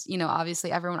 there was,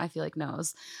 obviously everyone I feel like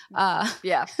knows.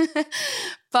 Yeah.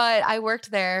 But I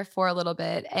worked there for a little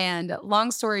bit. And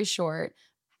long story short,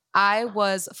 I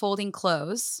was folding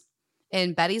clothes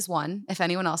in Betty's One, if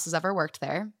anyone else has ever worked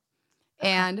there.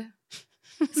 And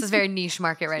this is very niche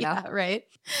market right now. Right.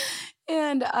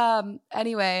 And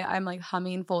anyway, I'm like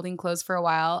humming, folding clothes for a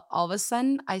while. All of a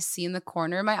sudden, I see in the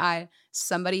corner of my eye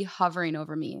somebody hovering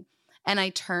over me. And I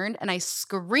turned and I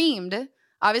screamed.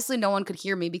 Obviously, no one could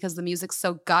hear me because the music's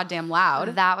so goddamn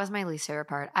loud. That was my least favorite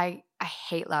part. I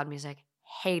hate loud music.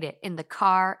 Hate it. In the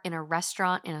car, in a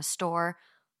restaurant, in a store.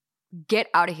 Get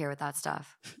out of here with that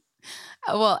stuff.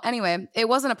 Well, anyway, it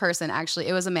wasn't a person, actually.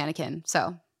 It was a mannequin.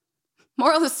 So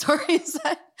moral of the story is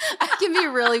that I can be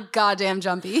really goddamn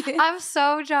jumpy. I'm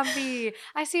so jumpy.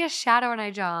 I see a shadow and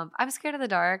I jump. I'm scared of the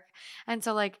dark. And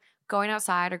so like going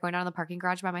outside or going down in the parking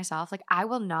garage by myself, like I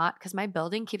will not, because my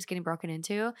building keeps getting broken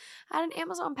into. I had an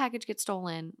Amazon package get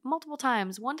stolen multiple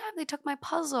times. One time they took my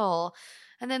puzzle.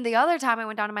 And then the other time I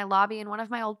went down to my lobby and one of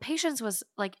my old patients was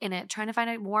like in it trying to find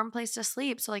a warm place to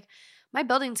sleep. So like my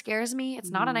building scares me.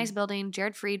 It's not a nice building.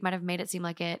 Jared Freed might have made it seem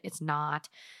like it. It's not.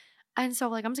 And so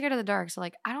like I'm scared of the dark. So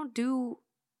like I don't do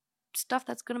stuff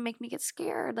that's going to make me get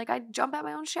scared. Like I jump at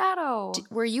my own shadow.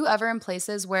 Were you ever in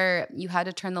places where you had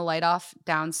to turn the light off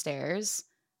downstairs?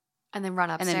 And then run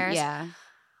upstairs? And then,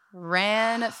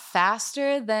 ran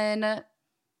faster than...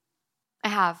 I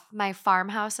have. My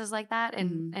farmhouse is like that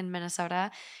in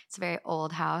Minnesota. It's a very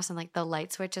old house. And like the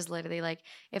light switch is literally like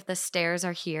if the stairs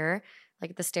are here,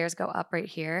 like the stairs go up right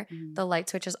here, the light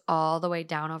switch is all the way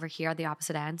down over here at the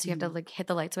opposite end. So you have to like hit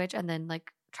the light switch and then like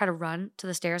try to run to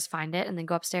the stairs, find it, and then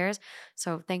go upstairs.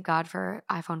 So thank God for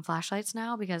iPhone flashlights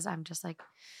now because I'm just like,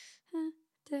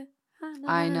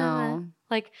 I know.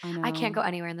 Like I can't go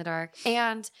anywhere in the dark.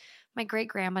 And my great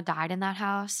grandma died in that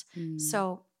house.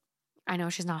 So I know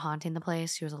she's not haunting the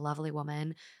place. She was a lovely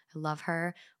woman. I love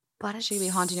her. But she could be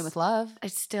haunting it with love.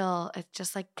 It's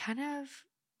just like kind of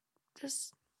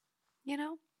just,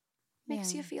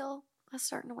 makes you feel a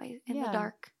certain way in the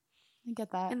dark. I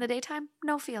get that. In the daytime,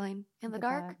 no feeling. In the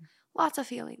dark, lots of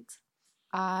feelings.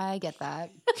 I get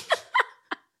that.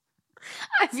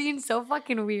 I'm being so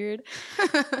fucking weird.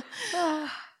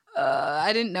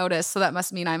 I didn't notice, so that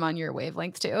must mean I'm on your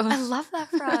wavelength too. I love that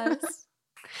for us.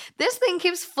 This thing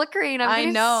keeps flickering.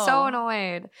 I'm getting so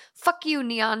annoyed. Fuck you,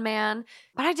 Neon Man.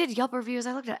 But I did Yelp reviews.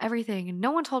 I looked at everything, and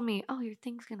no one told me, oh, your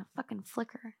thing's gonna fucking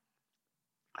flicker.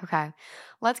 Okay,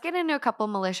 let's get into a couple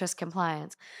malicious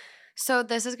compliance. So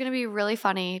this is going to be really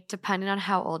funny depending on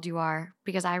how old you are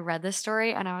because I read this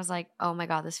story and I was like, oh my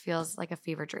God, this feels like a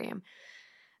fever dream.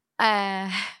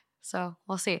 So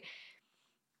we'll see.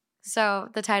 So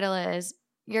the title is,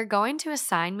 you're going to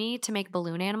assign me to make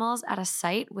balloon animals at a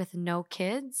site with no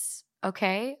kids?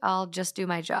 Okay, I'll just do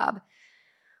my job.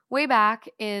 Way back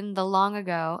in the long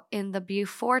ago, in the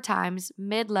before times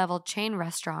mid-level chain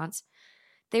restaurants,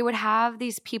 they would have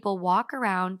these people walk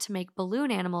around to make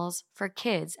balloon animals for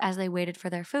kids as they waited for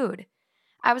their food.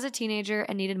 I was a teenager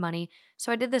and needed money,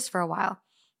 so I did this for a while.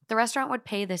 The restaurant would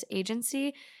pay this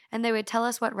agency, and they would tell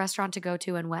us what restaurant to go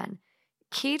to and when.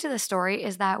 Key to the story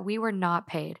is that we were not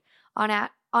paid. On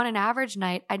an average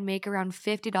night, I'd make around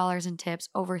 $50 in tips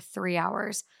over 3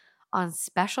 hours. On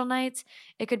special nights,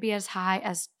 it could be as high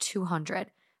as $200.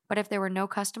 But if there were no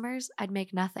customers, I'd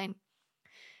make nothing.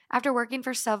 After working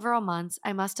for several months,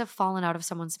 I must have fallen out of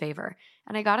someone's favor,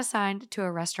 and I got assigned to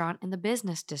a restaurant in the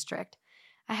business district.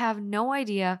 I have no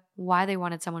idea why they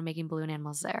wanted someone making balloon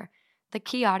animals there. The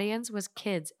key audience was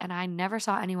kids, and I never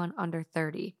saw anyone under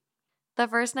 30. The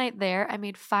first night there, I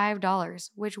made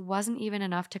 $5, which wasn't even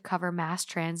enough to cover mass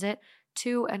transit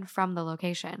to and from the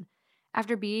location.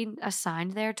 After being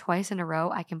assigned there twice in a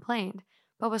row, I complained,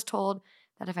 but was told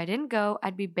that if I didn't go,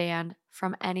 I'd be banned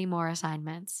from any more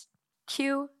assignments.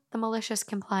 Cue the malicious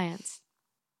compliance.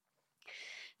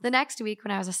 The next week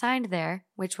when I was assigned there,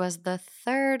 which was the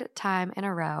third time in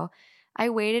a row, I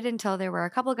waited until there were a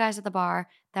couple guys at the bar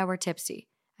that were tipsy.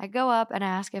 I go up and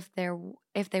ask if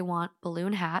they want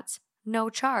balloon hats, no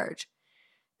charge.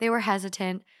 They were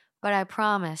hesitant, but I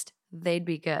promised they'd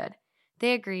be good.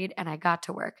 They agreed and I got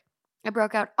to work. I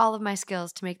broke out all of my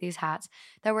skills to make these hats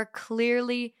that were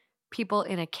clearly people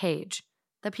in a cage.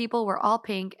 The people were all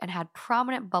pink and had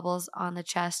prominent bubbles on the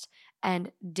chest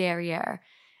and derriere,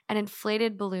 an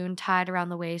inflated balloon tied around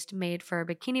the waist made for a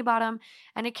bikini bottom,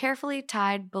 and a carefully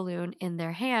tied balloon in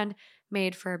their hand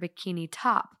made for a bikini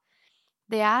top.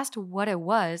 They asked what it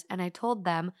was, and I told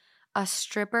them a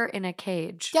stripper in a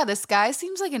cage. Yeah, this guy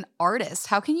seems like an artist.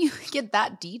 How can you get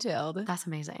that detailed? That's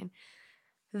amazing.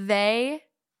 They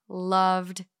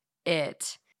loved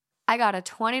it. I got a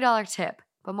 $20 tip,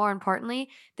 but more importantly,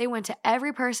 they went to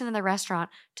every person in the restaurant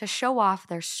to show off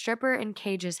their stripper in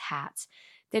cages hats.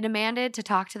 They demanded to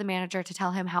talk to the manager to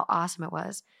tell him how awesome it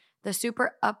was. The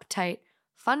super uptight,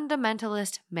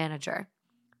 fundamentalist manager.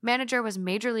 Manager was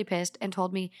majorly pissed and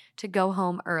told me to go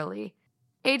home early.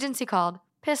 Agency called,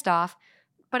 pissed off,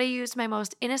 but I used my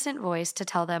most innocent voice to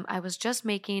tell them I was just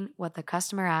making what the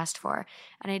customer asked for,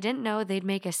 and I didn't know they'd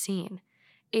make a scene.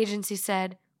 Agency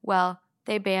said, well,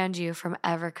 they banned you from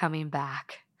ever coming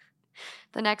back.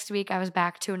 The next week, I was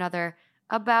back to another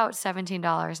about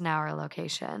 $17 an hour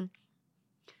location.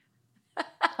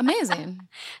 Amazing.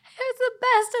 It's the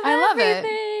best of I love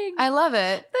everything. I love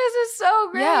it. This is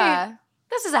so great. Yeah.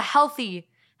 This is a healthy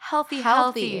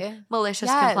malicious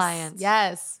compliance.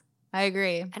 Yes, I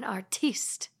agree. An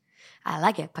artiste. I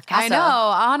like it. Picasso. I know.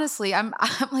 Honestly, I'm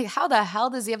like, how the hell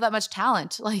does he have that much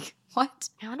talent? Like, what?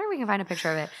 I wonder if we can find a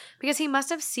picture of it because he must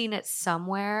have seen it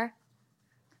somewhere.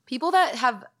 People that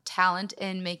have talent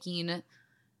in making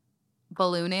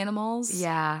balloon animals.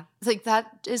 Yeah. It's like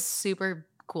that is super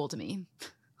cool to me.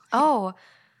 Oh,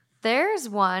 there's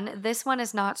one. This one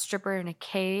is not stripper in a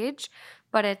cage,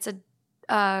 but it's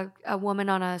a woman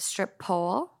on a strip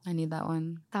pole. I need that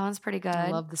one. That one's pretty good. I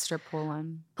love the strip pole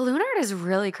one. Balloon art is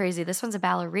really crazy. This one's a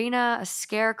ballerina, a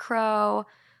scarecrow,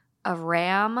 a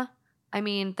ram. I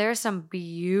mean, there's some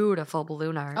beautiful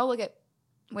balloon art. Oh,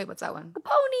 wait, what's that one? The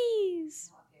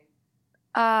ponies.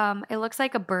 It looks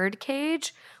like a bird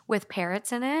cage with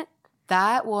parrots in it.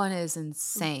 That one is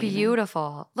insane.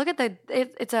 Beautiful. Look at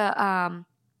it's a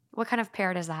what kind of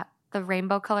parrot is that? The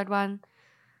rainbow colored one?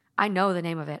 I know the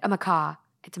name of it. A macaw.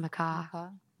 It's a macaw.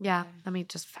 Yeah. Okay. Let me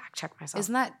just fact check myself.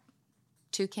 Isn't that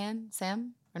toucan,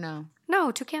 Sam? Or no?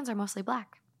 No, toucans are mostly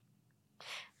black.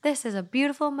 This is a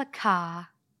beautiful macaw.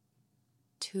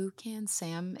 Toucan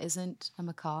Sam isn't a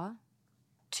macaw?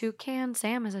 Toucan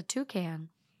Sam is a toucan.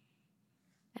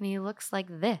 And he looks like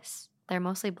this. They're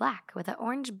mostly black with an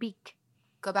orange beak.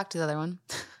 Go back to the other one.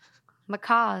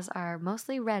 Macaws are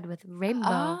mostly red with rainbow.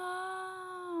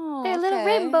 Oh, They're little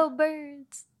rainbow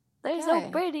birds. They're so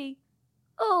Okay. pretty.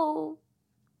 Oh.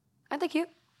 Aren't they cute?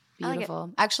 I like it.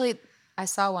 Beautiful. Actually, I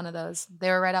saw one of those. They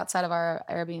were right outside of our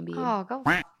Airbnb. Oh, go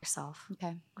f- yourself.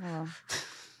 Okay. Oh.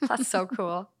 That's so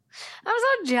cool. I'm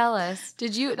so jealous.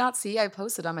 Did you not see? I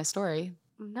posted on my story.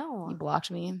 You No. blocked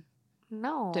me.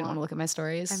 No. Didn't want to look at my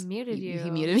stories. I muted you. He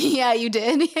muted me. Yeah, you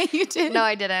did. Yeah, you did. No,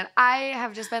 I didn't. I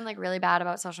have just been like really bad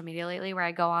about social media lately where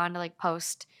I go on to like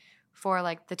post for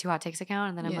like the Two Hot Takes account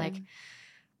and then I'm Yeah. like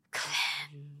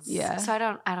cleanse. Yeah. So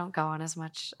I don't go on as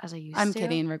much as I used to. I'm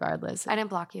kidding regardless. I didn't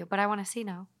block you, but I want to see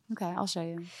now. Okay, I'll show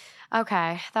you.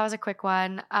 Okay, that was a quick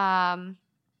one. I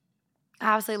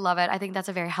obviously love it. I think that's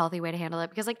a very healthy way to handle it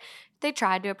because like they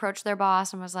tried to approach their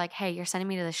boss and was like, "Hey, you're sending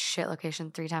me to this shit location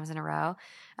 3 times in a row,"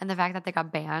 and the fact that they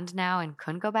got banned now and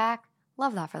couldn't go back,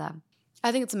 love that for them.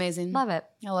 I think it's amazing. Love it.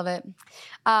 I love it.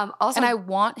 Also, And I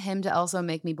want him to also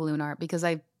make me balloon art because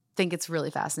I think it's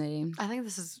really fascinating. I think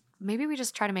this is maybe we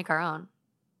just try to make our own.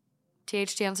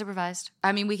 THT unsupervised.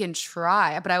 I mean, we can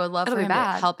try, but I would love It'll for be him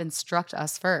bad. to help instruct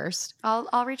us first.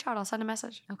 I'll reach out. I'll send a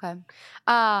message. Okay.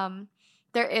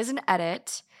 There is an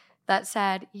edit that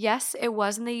said, yes, it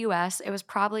was in the US. It was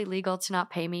probably legal to not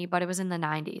pay me, but it was in the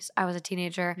 90s. I was a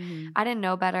teenager. Mhm. I didn't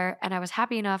know better, and I was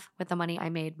happy enough with the money I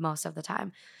made most of the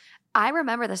time. I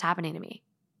remember this happening to me.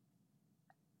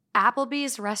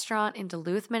 Applebee's restaurant in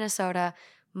Duluth, Minnesota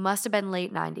must have been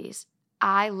late 90s.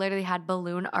 I literally had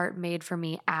balloon art made for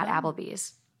me at Oh.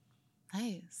 Applebee's.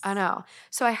 Nice. I know.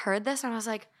 So I heard this and I was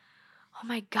like, oh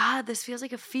my God, this feels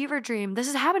like a fever dream. This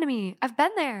has happened to me. I've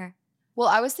been there. Well,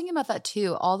 I was thinking about that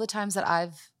too. All the times that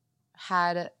I've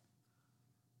had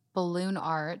balloon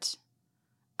art,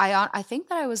 I think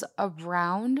that I was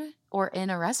around or in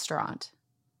a restaurant.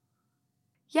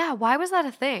 Yeah, why was that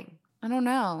a thing? I don't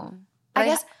know. I But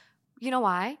guess You know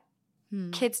why?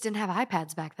 Hmm. Kids didn't have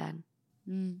iPads back then.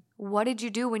 What did you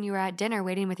do when you were at dinner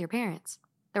waiting with your parents?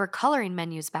 There were coloring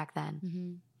menus back then.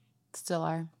 Mm-hmm. Still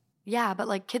are. Yeah, but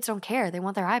like kids don't care. They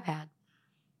want their iPad.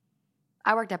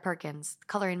 I worked at Perkins.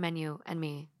 Coloring menu and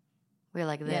me. We were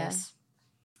like this.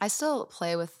 I still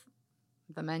play with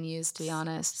the menus, to be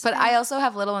honest. But I also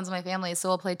have little ones in my family, so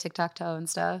we'll play tic-tac-toe and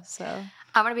stuff. So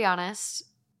I'm going to be honest.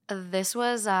 This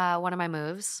was one of my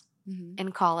moves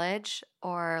in college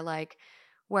or like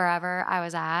wherever I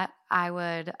was at. I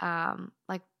would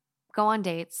like go on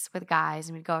dates with guys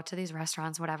and we'd go to these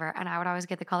restaurants, whatever. And I would always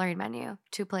get the coloring menu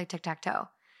to play tic-tac-toe.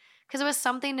 Because it was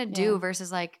something to do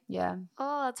versus like,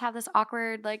 oh, let's have this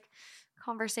awkward like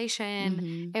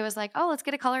conversation. It was like, oh, let's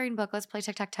get a coloring book. Let's play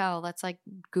tic-tac-toe. Let's like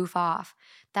goof off.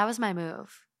 That was my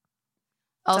move.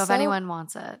 Also, so if anyone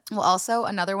wants it. Well, also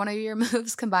another one of your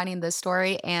moves combining this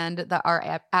story and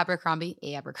our Abercrombie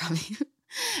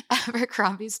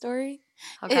story.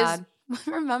 Oh God.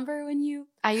 Remember when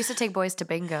I used to take boys to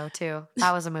bingo too.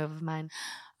 That was a move of mine.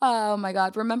 Oh my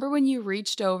God. Remember when you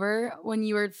reached over when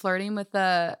you were flirting with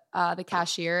the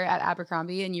cashier at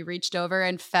Abercrombie and you reached over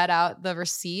and fed out the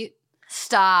receipt?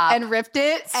 Stop. And ripped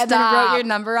it and then wrote your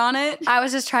number on it? I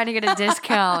was just trying to get a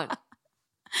discount.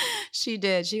 She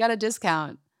did. She got a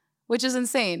discount, which is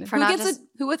insane.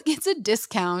 Who gets a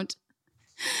discount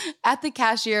at the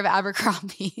cashier of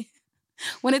Abercrombie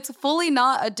when it's fully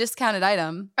not a discounted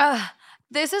item?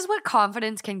 This is what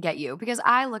confidence can get you because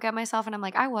I look at myself and I'm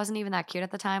like, I wasn't even that cute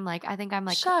at the time. Like, I think I'm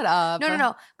like, shut up.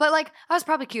 No. But like, I was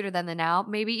probably cuter than now.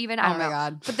 Maybe even, I don't know.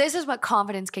 God. But this is what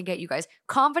confidence can get you guys.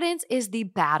 Confidence is the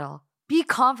battle. Be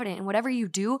confident in whatever you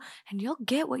do and you'll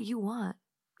get what you want.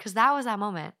 Because that was that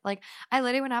moment. Like, I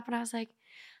literally went up and I was like,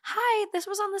 hi, this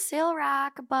was on the sale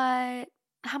rack, but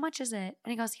how much is it?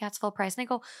 And he goes, yeah, it's full price. And I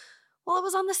go, well, it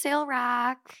was on the sale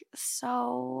rack.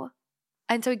 So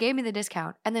he gave me the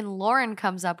discount. And then Lauren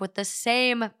comes up with the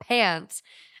same pants.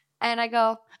 And I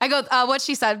go, what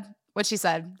she said.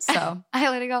 So I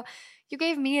literally go, you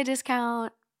gave me a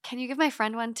discount. Can you give my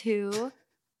friend one too?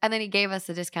 And then he gave us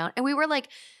a discount. And we were like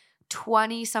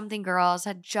 20-something girls,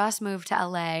 had just moved to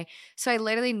LA. So I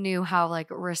literally knew how like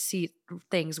receipt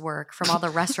things work from all the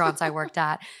restaurants I worked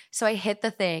at. So I hit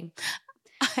the thing,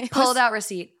 pulled out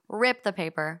receipt, ripped the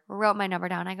paper, wrote my number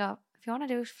down. I go, if you want to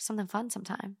do something fun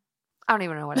sometime. I don't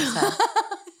even know what I said.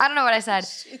 I don't know what I said.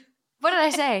 What did I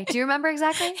say? Do you remember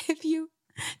exactly? If you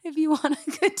want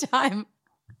a good time,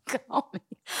 call me.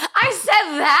 I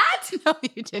said that? No,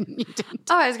 you didn't.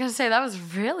 Oh, I was going to say that was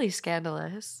really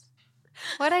scandalous.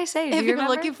 What did I say? If you're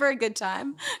looking for a good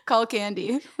time, call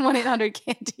Candy.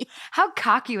 1-800-CANDY. How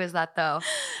cocky was that though?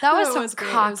 That was some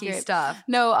cocky stuff.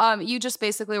 No, you just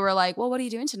basically were like, well, what are you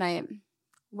doing tonight?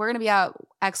 We're going to be out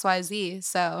XYZ.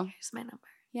 So here's my number.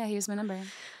 Yeah, here's my number.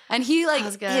 And he like,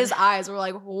 his eyes were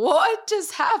like, what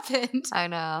just happened? I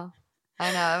know.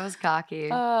 It was cocky.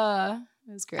 It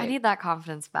was great. I need that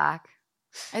confidence back.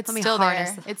 It's still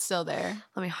there. It's still there.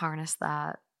 Let me harness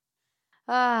that.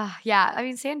 Yeah. I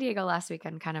mean, San Diego last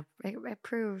weekend kind of it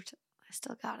proved I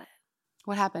still got it.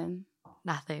 What happened?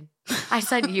 Nothing. I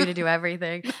sent you to do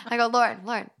everything. I go, Lauren.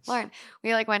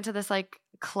 We like went to this like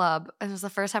club. And it was the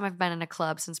first time I've been in a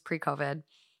club since pre-COVID.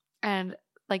 And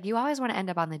like you always want to end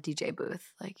up on the DJ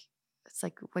booth. Like it's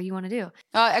like what you want to do.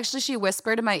 Actually, she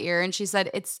whispered in my ear and she said,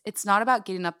 it's not about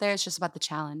getting up there. It's just about the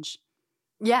challenge.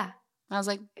 Yeah. And I was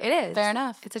like, it is. Fair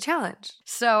enough. It's a challenge.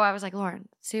 So I was like, Lauren,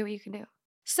 see what you can do.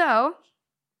 So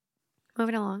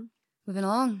moving along.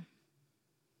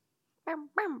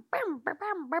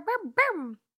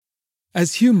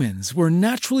 As humans, we're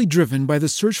naturally driven by the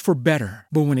search for better.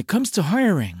 But when it comes to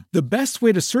hiring, the best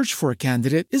way to search for a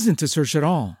candidate isn't to search at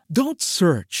all. Don't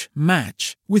search,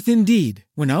 match with Indeed.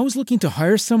 When I was looking to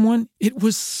hire someone, it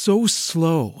was so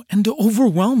slow and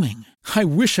overwhelming. I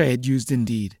wish I had used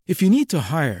Indeed. If you need to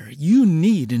hire, you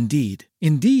need Indeed.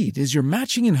 Indeed is your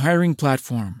matching and hiring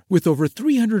platform with over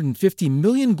 350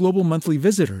 million global monthly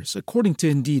visitors, according to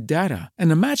Indeed data,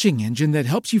 and a matching engine that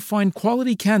helps you find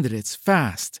quality candidates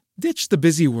fast. Ditch the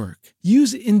busy work.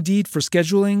 Use Indeed for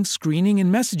scheduling, screening,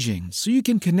 and messaging so you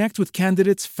can connect with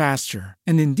candidates faster.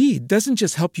 And Indeed doesn't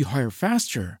just help you hire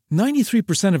faster.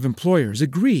 93% of employers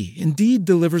agree Indeed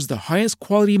delivers the highest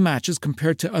quality matches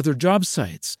compared to other job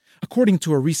sites, according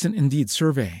to a recent Indeed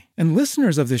survey. And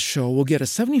listeners of this show will get a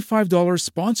 $75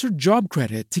 sponsored job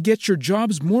credit to get your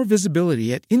jobs more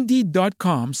visibility at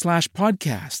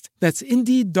Indeed.com/podcast. That's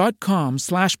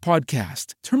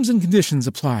Indeed.com/podcast. Terms and conditions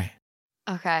apply.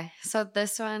 Okay, so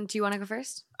this one, do you want to go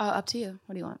first? Up to you.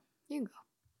 What do you want? You can go.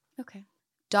 Okay.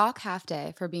 Dock half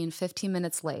day for being 15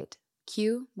 minutes late.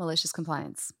 Cue malicious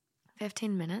compliance.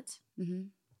 15 minutes? Mm-hmm.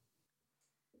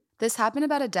 This happened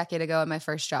about a decade ago at my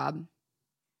first job.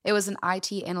 It was an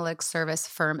IT analytics service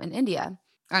firm in India.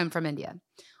 I'm from India.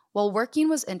 While working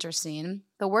was interesting,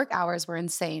 the work hours were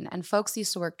insane, and folks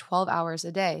used to work 12 hours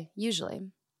a day, usually.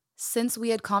 Since we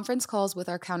had conference calls with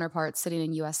our counterparts sitting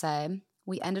in USA,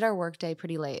 we ended our workday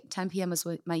pretty late. 10 p.m. was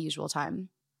my usual time.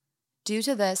 Due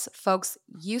to this, folks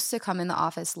used to come in the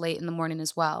office late in the morning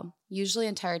as well. Usually, the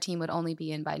entire team would only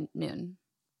be in by noon.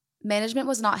 Management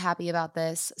was not happy about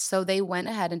this, so they went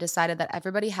ahead and decided that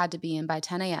everybody had to be in by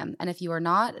 10 a.m., and if you are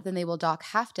not, then they will dock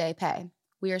half-day pay.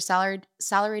 We are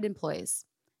salaried employees.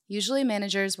 Usually,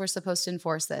 managers were supposed to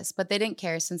enforce this, but they didn't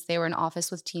care since they were in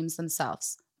office with teams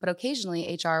themselves. But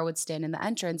occasionally, HR would stand in the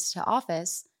entrance to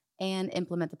office and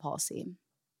implement the policy.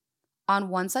 On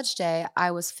one such day,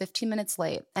 I was 15 minutes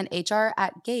late, and HR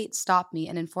at gate stopped me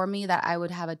and informed me that I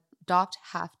would have a docked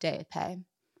half-day pay.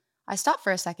 I stopped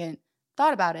for a second,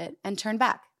 thought about it, and turned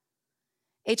back.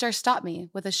 HR stopped me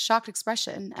with a shocked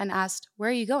expression and asked, "Where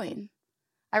are you going?"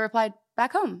 I replied,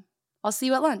 "Back home. I'll see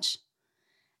you at lunch,"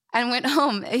 and went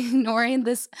home, ignoring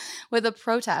this with a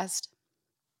protest.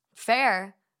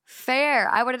 Fair.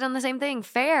 I would have done the same thing.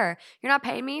 Fair. You're not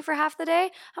paying me for half the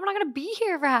day? I'm not going to be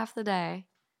here for half the day.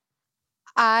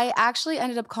 I actually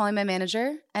ended up calling my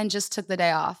manager and just took the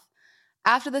day off.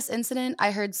 After this incident,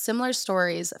 I heard similar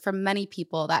stories from many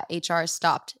people that HR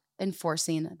stopped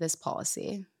enforcing this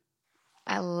policy.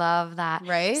 I love that.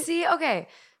 Right? See, okay.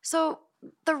 So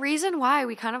the reason why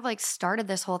we kind of like started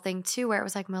this whole thing too, where it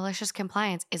was like malicious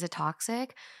compliance, is it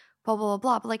toxic? Blah, blah, blah,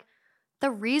 blah. But like the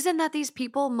reason that these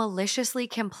people maliciously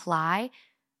comply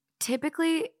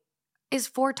typically is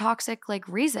for toxic like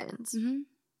reasons. Mm-hmm.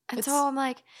 And so I'm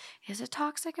like, is it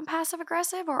toxic and passive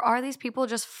aggressive, or are these people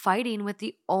just fighting with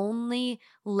the only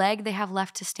leg they have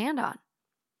left to stand on?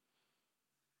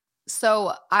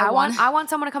 So I want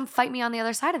someone to come fight me on the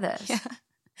other side of this.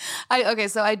 Yeah.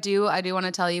 So I do want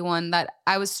to tell you one that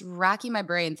I was racking my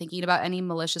brain thinking about any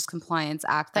malicious compliance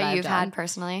act that you've I've done. had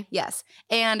personally. Yes.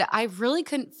 And I really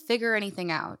couldn't figure anything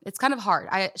out. It's kind of hard.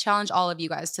 I challenge all of you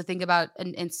guys to think about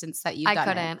an instance that you've done. I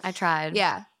couldn't. I tried.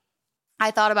 Yeah. I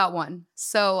thought about one.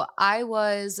 So I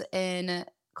was in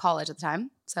college at the time.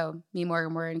 So me and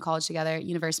Morgan were in college together at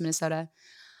University of Minnesota.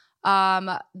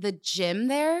 The gym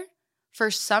there, for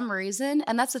some reason,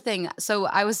 and that's the thing. So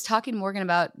I was talking to Morgan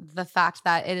about the fact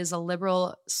that it is a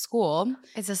liberal school.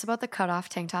 Is this about the cutoff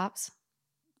tank tops?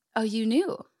 Oh, you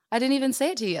knew. I didn't even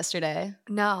say it to you yesterday.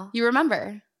 No. You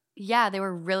remember? Yeah, they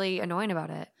were really annoying about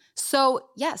it. So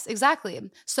yes, exactly.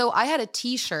 So I had a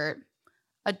t-shirt,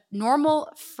 a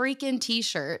normal freaking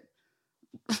t-shirt,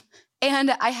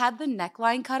 and I had the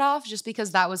neckline cut off just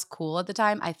because that was cool at the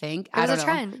time, I think. It was a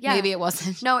trend. Yeah. Maybe it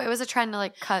wasn't. No, it was a trend to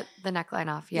like cut the neckline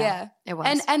off. Yeah. It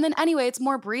was. And then anyway, it's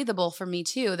more breathable for me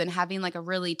too than having like a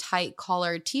really tight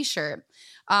collared t-shirt.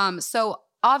 So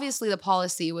obviously the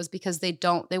policy was because they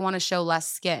want to show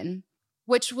less skin,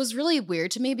 which was really weird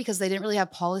to me because they didn't really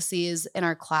have policies in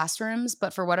our classrooms,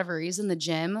 but for whatever reason, the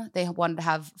gym, they wanted to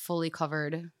have fully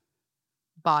covered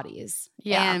bodies.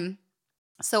 Yeah. And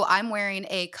so I'm wearing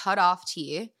a cutoff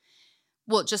tee.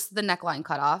 Well, just the neckline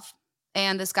cut off.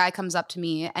 And this guy comes up to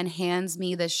me and hands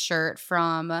me this shirt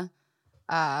from,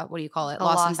 what do you call it?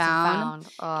 Lost and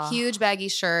Found. Huge baggy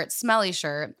shirt, smelly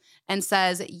shirt, and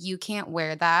says, "You can't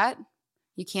wear that.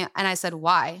 You can't." And I said,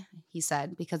 "Why?" He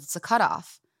said, "Because it's a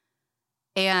cutoff."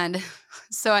 And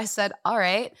so I said, "All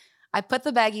right." I put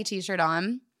the baggy t-shirt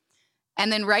on,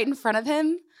 and then right in front of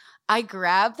him, I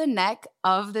grab the neck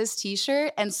of this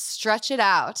t-shirt and stretch it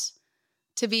out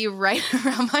to be right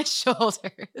around my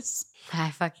shoulders.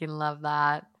 I fucking love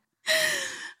that.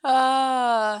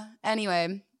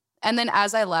 Anyway. And then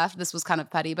as I left, this was kind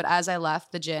of petty, but as I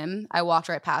left the gym, I walked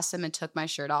right past him and took my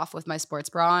shirt off with my sports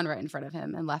bra on right in front of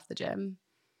him and left the gym.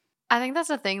 I think that's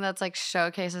the thing that's like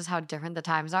showcases how different the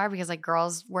times are, because like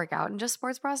girls work out in just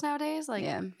sports bras nowadays. Like,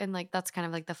 yeah. And like that's kind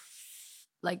of like the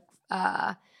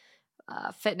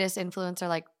fitness influencer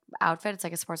like outfit. It's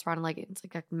like a sports bra and like it's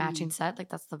like a matching set. Like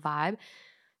that's the vibe.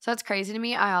 So it's crazy to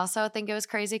me. I also think it was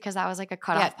crazy because that was like a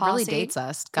cutoff policy. It really dates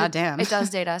us. God damn. It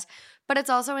does date us. But it's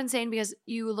also insane because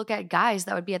you look at guys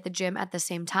that would be at the gym at the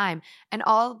same time, and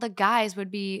all the guys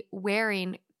would be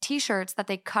wearing t-shirts that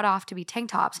they cut off to be tank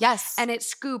tops. Yes. And it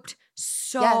scooped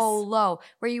so low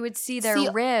where you would see their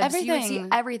ribs. Everything. You would see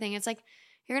everything. It's like,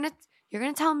 you're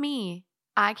gonna tell me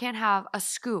I can't have a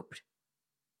scooped.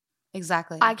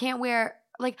 Exactly. I can't wear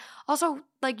like, also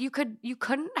like you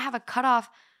couldn't have a cutoff.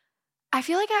 I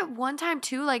feel like at one time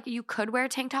too, like you could wear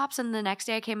tank tops, and the next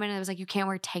day I came in and it was like, you can't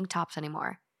wear tank tops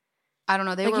anymore. I don't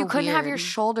know. They like were you couldn't have weird. your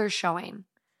shoulders showing.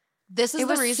 This is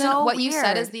the reason. So what you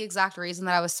said weird. is the exact reason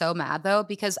that I was so mad though,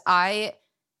 because I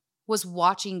was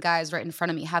watching guys right in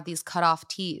front of me have these cut off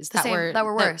tees that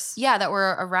were worse. That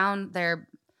were around their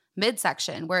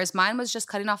midsection, whereas mine was just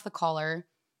cutting off the collar.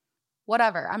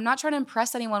 Whatever. I'm not trying to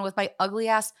impress anyone with my ugly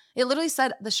ass. It literally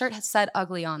said, the shirt had said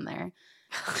ugly on there.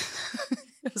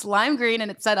 It was lime green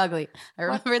and it said ugly. I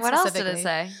remember it specifically. What else did it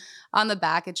say? On the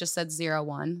back, it just said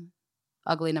 01,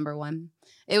 ugly number 1.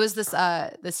 It was this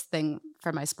this thing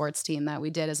for my sports team that we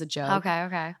did as a joke.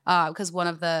 Okay. Because one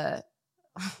of the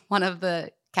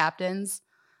captains,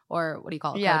 or what do you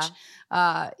call it,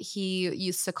 coach? He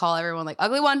used to call everyone like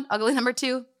ugly 1, ugly number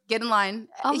 2. Get in line.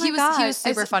 Oh my He was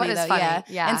super funny though. Funny.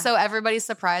 Yeah. And so everybody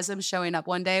surprised him showing up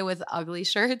one day with ugly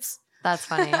shirts. That's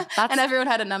funny. And everyone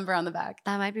had a number on the back.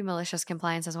 That might be malicious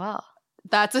compliance as well.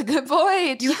 That's a good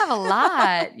point. You have a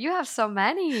lot. You have so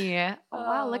many. Oh,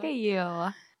 wow, look at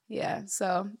you. Yeah.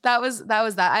 So that was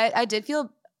that. I did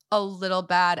feel a little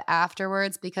bad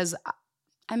afterwards because,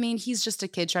 I mean, he's just a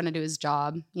kid trying to do his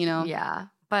job, you know? Yeah.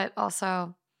 But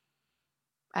also,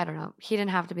 I don't know. He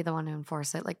didn't have to be the one to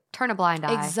enforce it. Like, turn a blind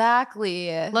eye.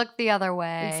 Exactly. Look the other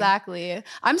way. Exactly.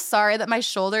 I'm sorry that my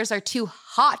shoulders are too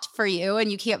hot for you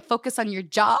and you can't focus on your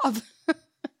job.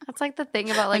 That's like the thing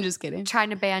about, like, I'm just kidding. Trying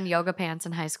to ban yoga pants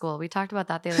in high school. We talked about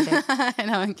that the other day. I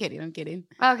know. I'm kidding.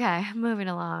 Okay. Moving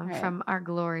along right. from our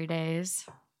glory days.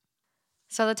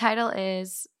 So the title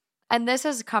is, and this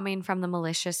is coming from the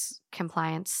malicious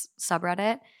compliance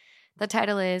subreddit. The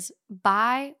title is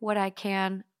Buy What I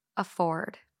Can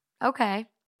Afford. Okay.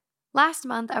 Last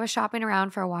month, I was shopping around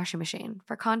for a washing machine.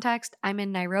 For context, I'm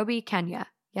in Nairobi, Kenya.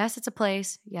 Yes, it's a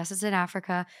place. Yes, it's in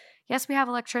Africa. Yes, we have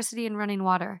electricity and running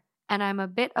water. And I'm a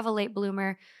bit of a late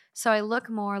bloomer, so I look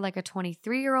more like a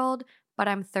 23-year-old, but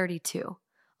I'm 32.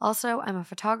 Also, I'm a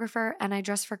photographer and I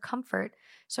dress for comfort,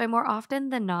 so I more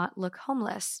often than not look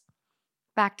homeless.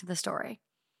 Back to the story.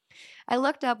 I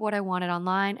looked up what I wanted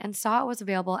online and saw it was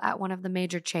available at one of the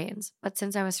major chains, but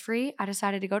since I was free, I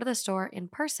decided to go to the store in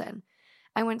person.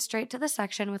 I went straight to the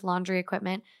section with laundry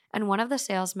equipment, and one of the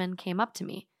salesmen came up to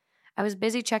me. I was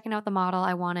busy checking out the model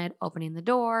I wanted, opening the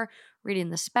door, reading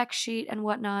the spec sheet and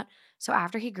whatnot, so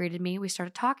after he greeted me, we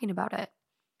started talking about it.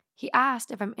 He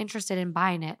asked if I'm interested in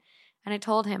buying it, and I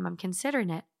told him I'm considering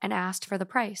it and asked for the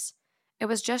price. It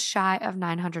was just shy of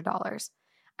 $900.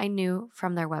 I knew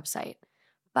from their website.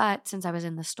 But since I was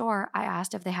in the store, I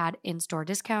asked if they had in-store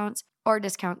discounts or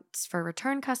discounts for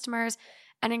return customers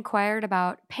and inquired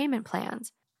about payment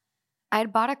plans. I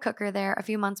had bought a cooker there a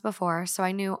few months before, so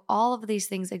I knew all of these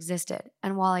things existed,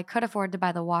 and while I could afford to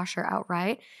buy the washer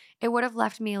outright, it would have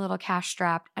left me a little cash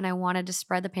strapped, and I wanted to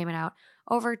spread the payment out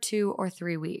over 2 or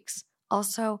 3 weeks.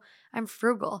 Also, I'm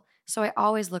frugal, so I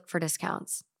always look for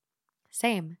discounts.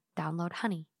 Same, download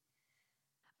Honey.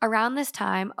 Around this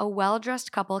time, a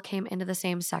well-dressed couple came into the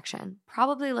same section,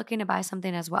 probably looking to buy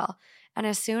something as well, and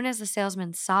as soon as the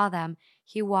salesman saw them,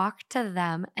 he walked to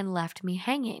them and left me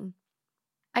hanging.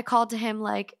 I called to him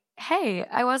like, hey,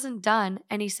 I wasn't done,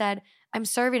 and he said, I'm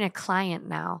serving a client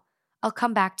now. I'll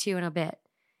come back to you in a bit.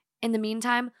 In the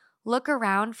meantime, look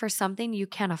around for something you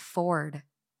can afford.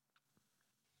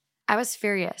 I was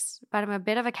furious, but I'm a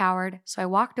bit of a coward, so I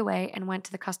walked away and went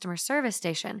to the customer service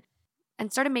station and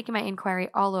started making my inquiry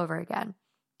all over again.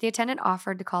 The attendant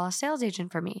offered to call a sales agent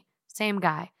for me. Same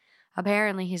guy.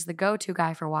 Apparently, he's the go-to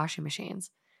guy for washing machines.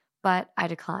 But I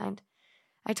declined.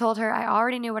 I told her I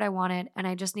already knew what I wanted and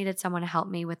I just needed someone to help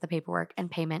me with the paperwork and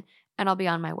payment, and I'll be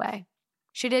on my way.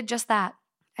 She did just that.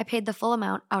 I paid the full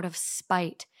amount out of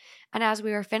spite, and as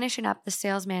we were finishing up, the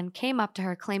salesman came up to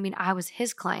her claiming I was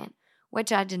his client,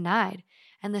 which I denied,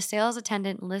 and the sales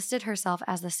attendant listed herself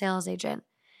as the sales agent.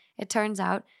 It turns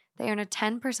out they earn a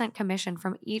 10% commission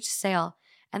from each sale,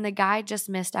 and the guy just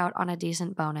missed out on a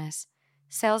decent bonus.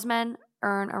 Salesmen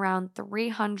earn around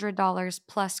 $300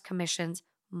 plus commissions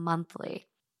monthly.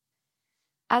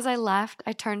 As I left,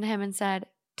 I turned to him and said,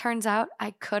 turns out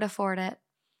I could afford it.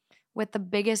 With the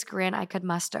biggest grin I could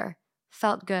muster.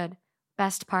 Felt good.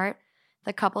 Best part,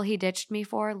 the couple he ditched me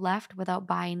for left without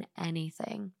buying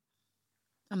anything.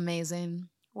 Amazing.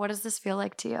 What does this feel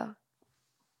like to you?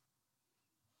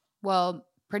 Well,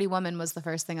 Pretty Woman was the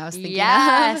first thing I was thinking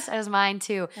Yes, of. it was mine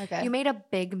too. Okay. You made a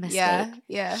big mistake.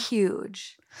 Yeah.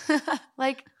 Huge.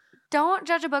 Like, don't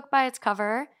judge a book by its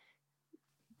cover.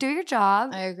 Do your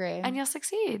job. I agree. And you'll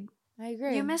succeed. I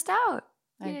agree. You missed out.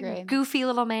 I You agree. Goofy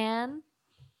little man.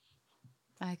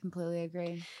 I completely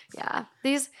agree. Yeah.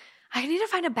 I need to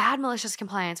find a bad malicious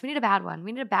compliance. We need a bad one.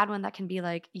 We need a bad one that can be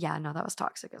like, yeah, no, that was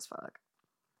toxic as fuck.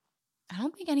 I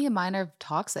don't think any of mine are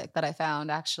toxic that I found,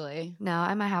 actually. No,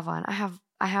 I might have one.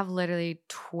 I have literally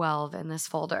 12 in this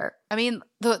folder. I mean,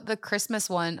 the Christmas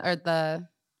one or the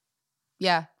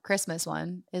Yeah, Christmas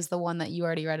one is the one that you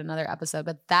already read another episode,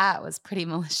 but that was pretty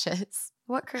malicious.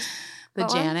 What Chris? The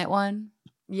what Janet one?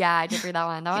 Yeah, I did read that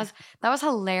one. That was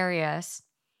hilarious.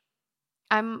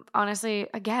 I'm honestly,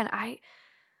 again, I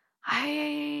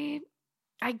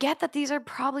get that these are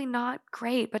probably not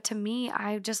great, but to me,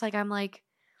 I'm like,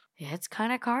 it's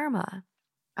kind of karma.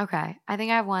 Okay, I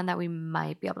think I have one that we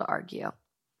might be able to argue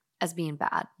as being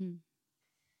bad.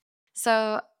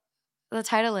 So the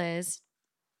title is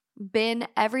Bin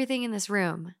Everything in This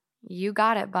Room. You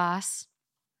got it, boss.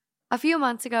 A few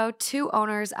months ago, two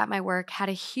owners at my work had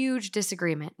a huge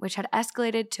disagreement, which had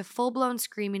escalated to full-blown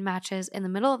screaming matches in the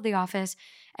middle of the office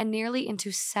and nearly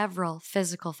into several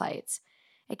physical fights.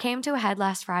 It came to a head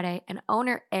last Friday, and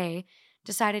owner A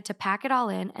decided to pack it all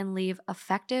in and leave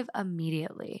effective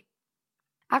immediately.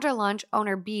 After lunch,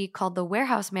 owner B called the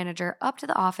warehouse manager up to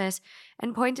the office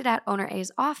and pointed at owner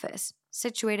A's office,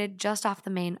 situated just off the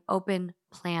main open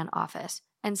plan office,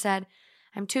 and said,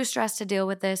 "I'm too stressed to deal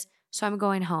with this, so I'm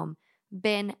going home.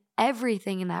 Bin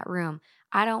everything in that room.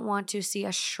 I don't want to see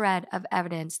a shred of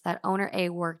evidence that owner A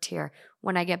worked here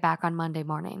when I get back on Monday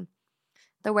morning."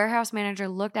 The warehouse manager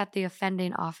looked at the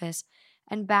offending office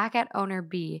and back at owner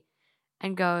B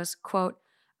and goes, quote,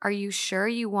 "Are you sure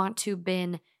you want to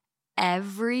bin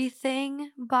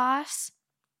everything, boss?"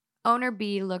 Owner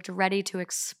B looked ready to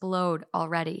explode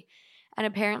already, and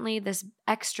apparently this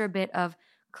extra bit of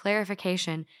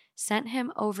clarification sent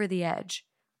him over the edge.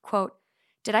 Quote,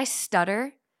 "Did I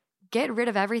stutter? Get rid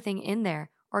of everything in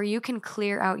there, or you can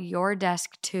clear out your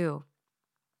desk too."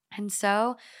 And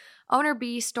so owner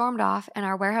B stormed off, and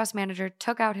our warehouse manager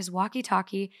took out his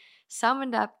walkie-talkie,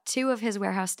 summoned up two of his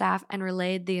warehouse staff, and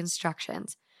relayed the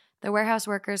instructions. The warehouse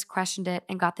workers questioned it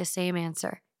and got the same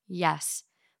answer. Yes,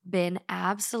 bin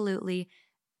absolutely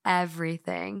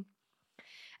everything.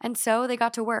 And so they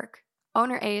got to work.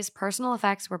 Owner A's personal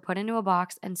effects were put into a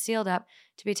box and sealed up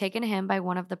to be taken to him by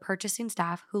one of the purchasing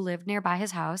staff who lived nearby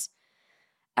his house.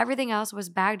 Everything else was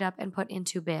bagged up and put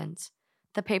into bins.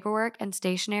 The paperwork and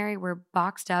stationery were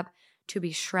boxed up to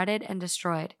be shredded and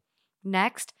destroyed.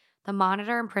 Next, the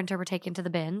monitor and printer were taken to the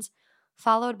bins,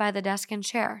 followed by the desk and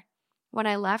chair. When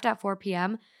I left at 4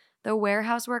 p.m., the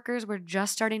warehouse workers were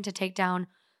just starting to take down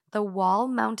the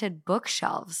wall-mounted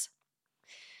bookshelves.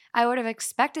 I would have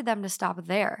expected them to stop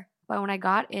there, but when I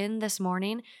got in this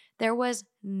morning, there was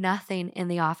nothing in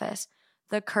the office.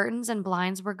 The curtains and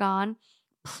blinds were gone,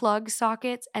 plug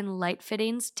sockets and light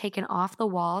fittings taken off the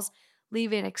walls,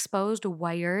 leaving exposed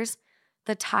wires,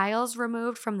 the tiles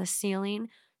removed from the ceiling,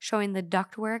 showing the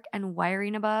ductwork and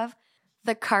wiring above.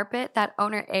 The carpet that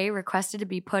owner A requested to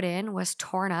be put in was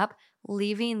torn up,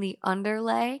 leaving the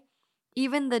underlay.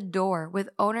 Even the door with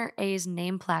owner A's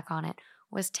name plaque on it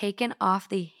was taken off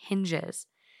the hinges.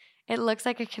 It looks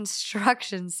like a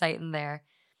construction site in there.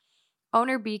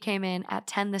 Owner B came in at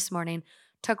 10 this morning,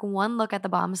 took one look at the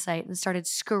bomb site and started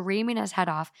screaming his head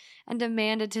off and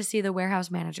demanded to see the warehouse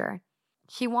manager.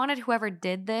 He wanted whoever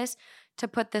did this to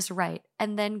put this right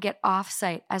and then get off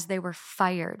site as they were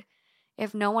fired.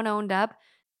 If no one owned up,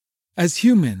 As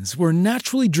humans, we're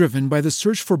naturally driven by the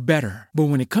search for better. But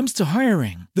when it comes to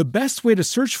hiring, the best way to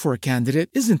search for a candidate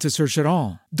isn't to search at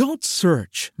all. Don't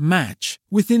search, match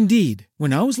with Indeed.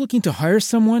 When I was looking to hire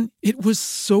someone, it was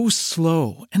so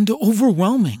slow and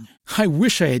overwhelming. I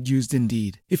wish I had used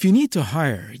Indeed. If you need to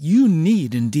hire, you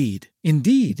need Indeed.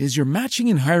 Indeed is your matching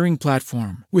and hiring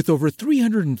platform with over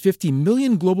 350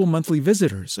 million global monthly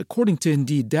visitors, according to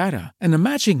Indeed data, and a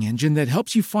matching engine that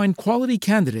helps you find quality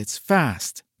candidates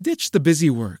fast. Ditch the busy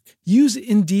work. Use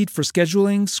Indeed for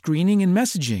scheduling, screening, and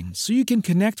messaging so you can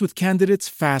connect with candidates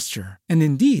faster. And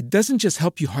Indeed doesn't just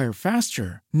help you hire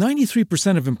faster.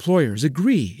 93% of employers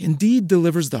agree Indeed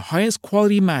delivers the highest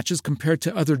quality matches compared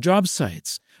to other job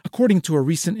sites, according to a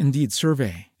recent Indeed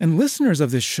survey. And listeners of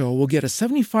this show will get a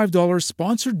 $75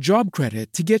 sponsored job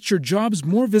credit to get your jobs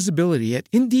more visibility at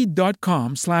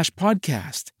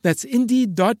Indeed.com/podcast. That's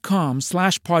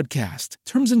Indeed.com/podcast.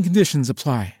 Terms and conditions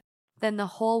apply. then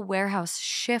the whole warehouse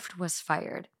shift was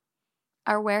fired.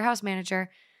 Our warehouse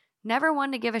manager, never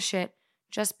one to give a shit,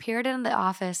 just peered into the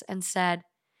office and said,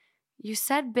 "You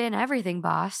said bin everything,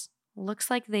 boss. Looks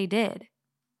like they did,"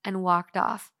 and walked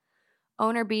off.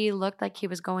 Owner B looked like he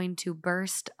was going to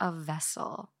burst a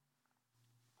vessel.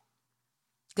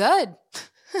 Good.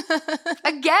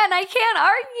 Again, I can't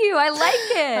argue. I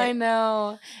like it. I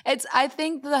know. I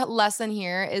think the lesson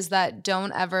here is that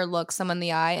don't ever look someone in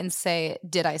the eye and say,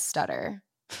 "Did I stutter?"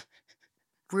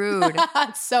 Rude.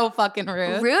 It's so fucking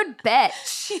rude. Rude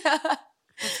bitch. Yeah.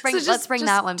 Let's bring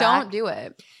that one back. Don't do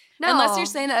it. No. Unless you're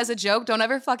saying it as a joke, don't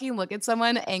ever fucking look at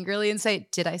someone angrily and say,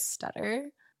 "Did I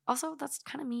stutter?" Also, that's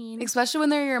kind of mean. Especially when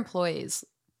they're your employees.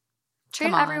 Treat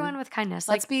Come on. everyone with kindness.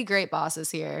 Let's Like, be great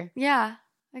bosses here. yeah,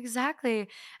 exactly.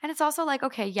 And it's also like,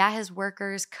 okay, yeah, his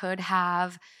workers could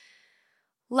have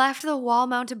left the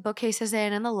wall-mounted bookcases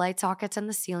in and the light sockets and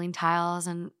the ceiling tiles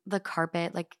and the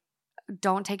carpet. Like,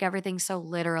 don't take everything so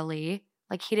literally.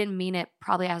 Like, he didn't mean it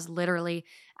probably as literally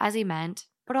as he meant.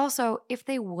 But also, if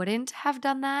they wouldn't have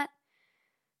done that,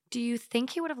 do you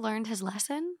think he would have learned his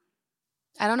lesson?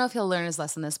 I don't know if he'll learn his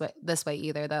lesson this way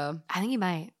either, though. I think he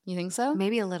might. You think so?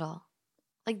 Maybe a little.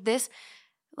 Like this,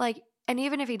 like, and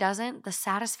even if he doesn't, the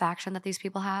satisfaction that these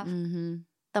people have, Mm-hmm.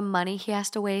 the money he has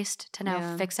to waste to now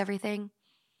Yeah. fix everything,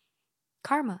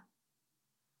 karma.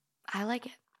 I like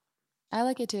it. I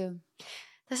like it too.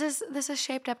 This is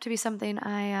shaped up to be something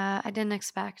I didn't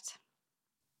expect.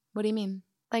 What do you mean?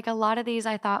 Like a lot of these,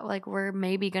 I thought like we're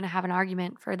maybe going to have an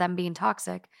argument for them being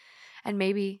toxic, and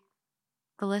maybe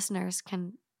the listeners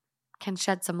can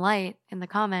shed some light in the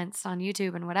comments on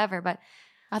YouTube and whatever. But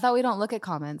I thought we don't look at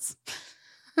comments.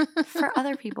 for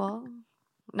other people,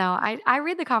 no, I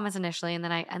read the comments initially and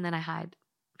then I hide.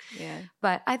 Yeah.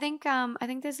 But I think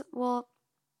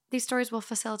these stories will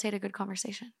facilitate a good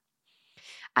conversation.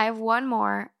 I have one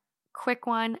more quick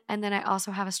one, and then I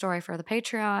also have a story for the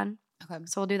Patreon. Okay.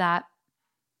 So we'll do that.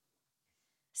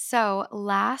 So,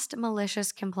 last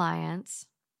malicious compliance.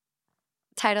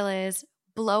 Title is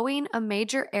Blowing a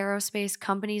Major Aerospace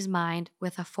Company's Mind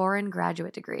with a Foreign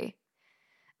Graduate Degree.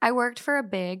 I worked for a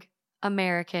big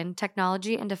American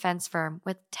technology and defense firm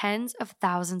with tens of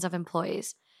thousands of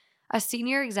employees. A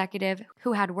senior executive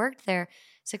who had worked there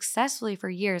successfully for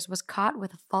years was caught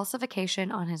with a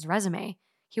falsification on his resume.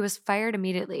 He was fired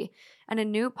immediately, and a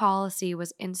new policy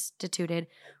was instituted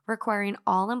requiring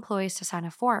all employees to sign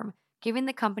a form, giving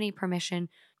the company permission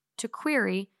to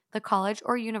query the college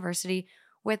or university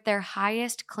with their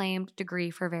highest claimed degree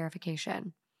for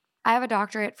verification. I have a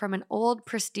doctorate from an old,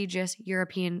 prestigious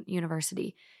European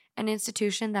university, an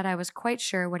institution that I was quite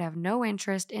sure would have no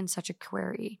interest in such a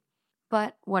query.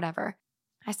 But whatever.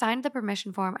 I signed the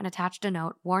permission form and attached a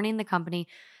note warning the company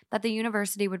that the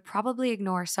university would probably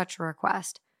ignore such a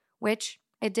request, which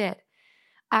it did.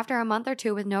 After a month or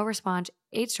two with no response,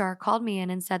 HR called me in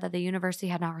and said that the university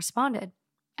had not responded,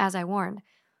 as I warned,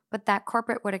 but that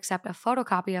corporate would accept a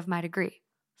photocopy of my degree.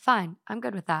 Fine, I'm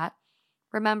good with that.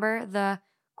 Remember the,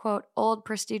 quote, old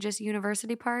prestigious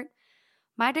university part?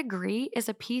 My degree is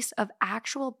a piece of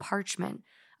actual parchment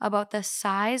about the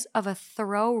size of a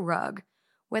throw rug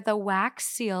with a wax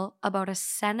seal about a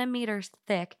centimeter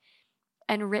thick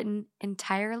and written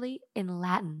entirely in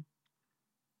Latin.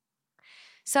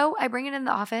 So I bring it in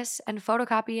the office and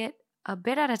photocopy it a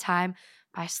bit at a time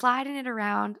by sliding it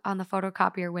around on the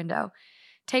photocopier window.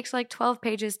 Takes like 12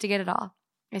 pages to get it all.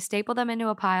 I staple them into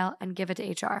a pile and give it to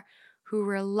HR, who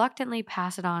reluctantly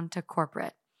pass it on to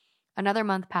corporate. Another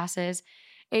month passes.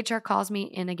 HR calls me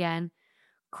in again.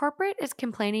 Corporate is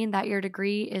complaining that your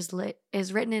degree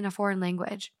is written in a foreign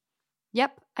language.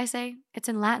 Yep, I say, it's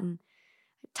in Latin.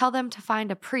 Tell them to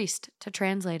find a priest to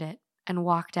translate it, and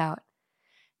walked out.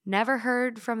 Never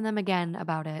heard from them again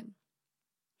about it.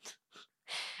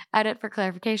 Edit for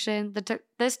clarification.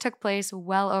 This took place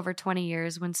well over 20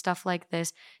 years when stuff like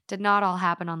this did not all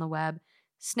happen on the web.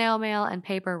 Snail mail and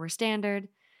paper were standard.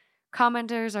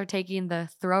 Commenters are taking the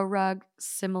throw rug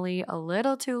simile a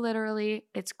little too literally.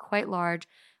 It's quite large,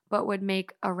 but would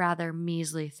make a rather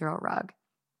measly throw rug.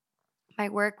 My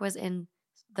work was in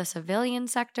the civilian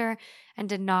sector and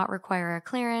did not require a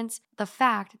clearance. The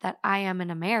fact that I am an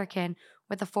American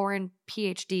with a foreign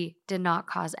PhD did not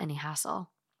cause any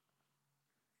hassle.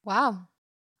 Wow.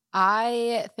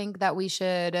 I think that we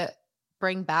should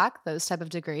bring back those type of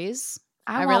degrees.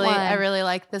 I want one. I really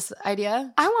like this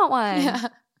idea. I want one. Yeah.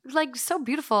 Like, so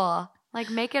beautiful. Like,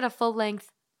 make it a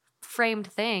full-length framed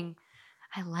thing.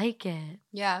 I like it.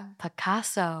 Yeah.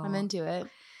 Picasso. I'm into it.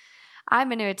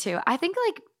 I'm into it too. I think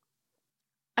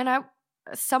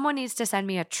someone needs to send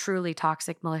me a truly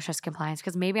toxic malicious compliance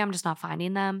because maybe I'm just not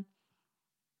finding them.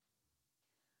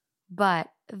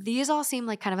 But these all seem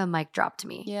like kind of a mic drop to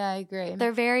me. Yeah, I agree.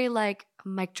 They're very like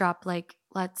mic drop, like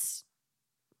let's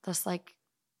just like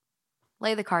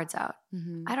lay the cards out.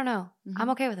 Mm-hmm. I don't know. Mm-hmm. I'm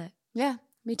okay with it. Yeah,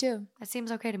 me too. That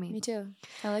seems okay to me. Me too.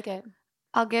 I like it.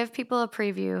 I'll give people a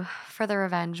preview for the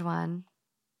revenge one.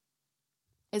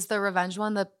 Is the revenge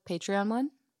one the Patreon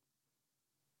one?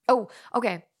 Oh,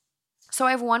 okay. So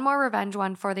I have one more revenge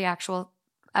one for the actual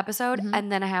episode,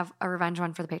 and then I have a revenge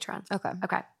one for the Patreon. Okay.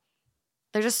 Okay.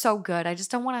 They're just so good. I just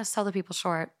don't want to sell the people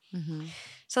short. Mm-hmm.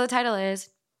 So the title is,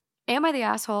 Am I the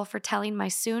asshole for telling my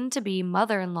soon-to-be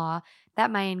mother-in-law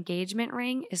that my engagement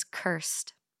ring is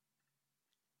cursed?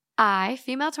 I,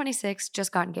 female 26,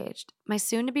 just got engaged. My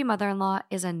soon-to-be mother-in-law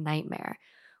is a nightmare.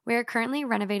 We are currently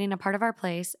renovating a part of our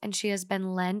place, and she has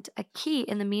been lent a key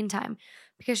in the meantime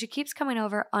because she keeps coming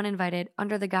over uninvited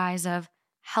under the guise of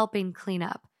helping clean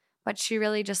up, but she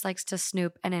really just likes to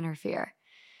snoop and interfere.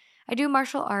 I do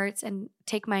martial arts and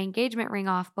take my engagement ring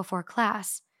off before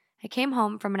class. I came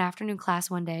home from an afternoon class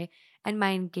one day, and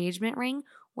my engagement ring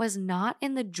was not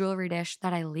in the jewelry dish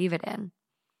that I leave it in.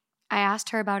 I asked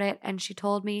her about it, and she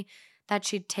told me that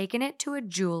she'd taken it to a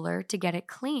jeweler to get it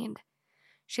cleaned.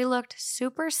 She looked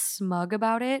super smug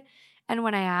about it, and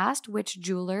when I asked which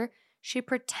jeweler, she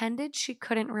pretended she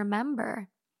couldn't remember.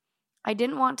 I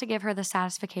didn't want to give her the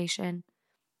satisfaction.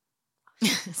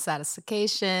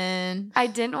 I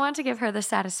didn't want to give her the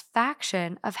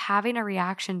satisfaction of having a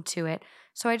reaction to it,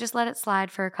 so I just let it slide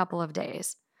for a couple of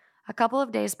days. A couple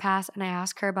of days pass, and I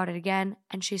ask her about it again,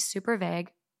 and she's super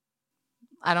vague.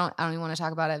 I don't even want to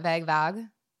talk about it. Vague. I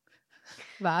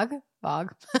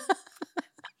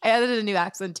added a new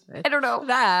accent to it. I don't know.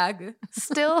 Vague.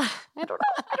 Still, I don't know.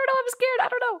 I'm scared. I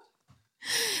don't know.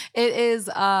 It is,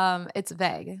 it's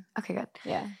vague. Okay, good.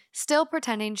 Yeah. Still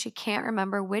pretending she can't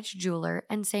remember which jeweler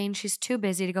and saying she's too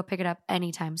busy to go pick it up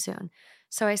anytime soon.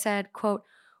 So I said, quote,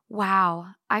 wow,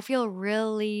 I feel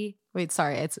really... Wait,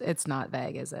 sorry. It's not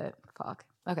vague, is it? Fuck.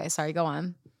 Okay, sorry. Go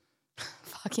on.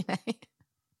 Fucking A.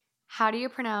 How do you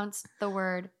pronounce the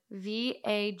word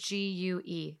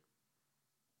V-A-G-U-E?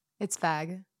 It's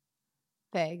vague.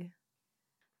 Vague.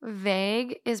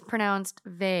 Vague is pronounced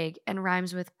vague and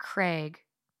rhymes with Craig.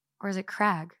 Or is it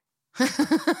Crag?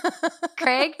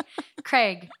 Craig?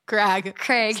 Craig. Crag.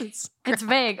 Craig. It's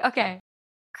vague. Okay.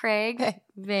 Craig.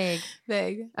 Vague.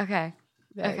 Vague. Okay.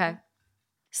 Vague. Okay.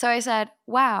 So I said,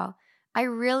 wow, I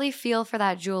really feel for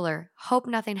that jeweler. Hope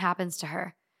nothing happens to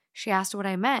her. She asked what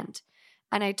I meant.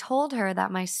 And I told her that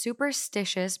my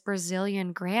superstitious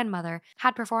Brazilian grandmother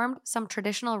had performed some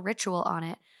traditional ritual on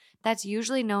it that's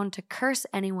usually known to curse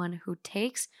anyone who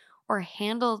takes or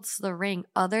handles the ring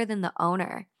other than the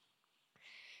owner.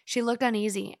 She looked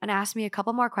uneasy and asked me a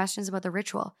couple more questions about the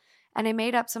ritual, and I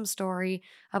made up some story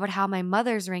about how my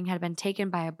mother's ring had been taken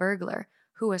by a burglar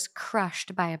who was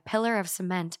crushed by a pillar of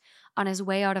cement on his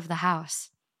way out of the house.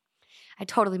 I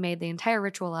totally made the entire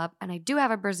ritual up, and I do have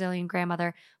a Brazilian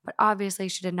grandmother, but obviously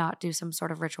she did not do some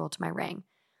sort of ritual to my ring.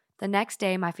 The next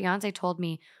day, my fiancé told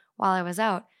me while I was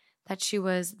out that she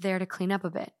was there to clean up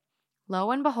a bit. Lo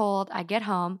and behold, I get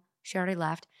home, she already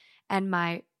left, and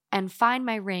find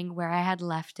my ring where I had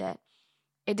left it.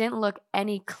 It didn't look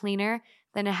any cleaner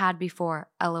than it had before,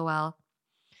 LOL.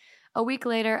 A week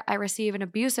later, I receive an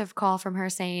abusive call from her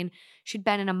saying she'd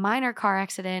been in a minor car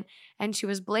accident and she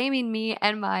was blaming me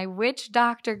and my witch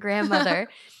doctor grandmother,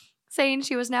 saying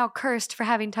she was now cursed for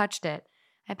having touched it.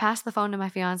 I passed the phone to my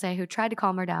fiancé, who tried to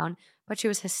calm her down, but she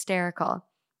was hysterical.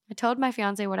 I told my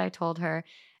fiancé what I told her,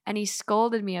 and he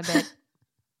scolded me a bit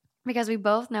because we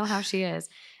both know how she is,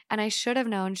 and I should have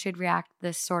known she'd react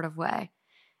this sort of way.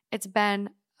 It's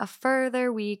been a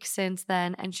further week since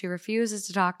then, and she refuses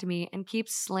to talk to me and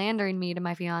keeps slandering me to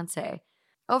my fiancé.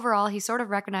 Overall, he sort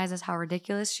of recognizes how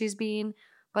ridiculous she's being,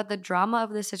 but the drama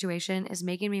of this situation is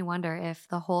making me wonder if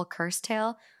the whole curse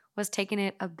tale was taking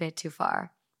it a bit too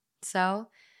far. So,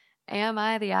 am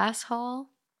I the asshole?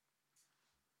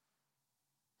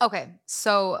 Okay,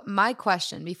 so my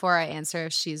question before I answer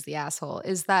if she's the asshole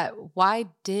is that why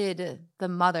did the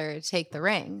mother take the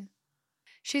ring?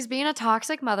 She's being a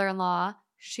toxic mother-in-law.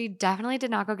 She definitely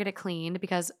did not go get it cleaned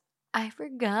because I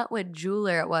forgot what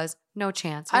jeweler it was. No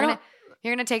chance. You're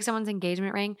gonna take someone's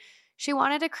engagement ring. She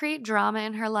wanted to create drama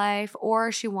in her life,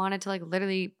 or she wanted to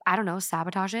literally, I don't know,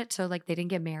 sabotage it so they didn't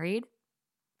get married.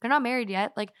 They're not married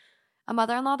yet. A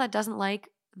mother-in-law that doesn't like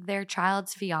their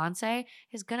child's fiance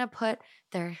is gonna put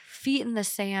their feet in the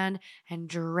sand and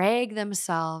drag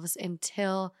themselves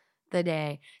until the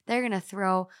day. They're gonna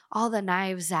throw all the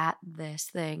knives at this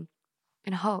thing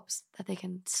in hopes that they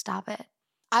can stop it.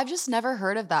 I've just never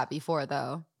heard of that before,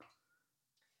 though.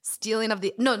 Stealing of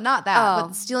the... No, not that,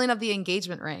 but stealing of the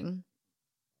engagement ring.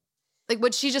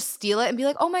 Would she just steal it and be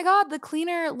like, oh my God, the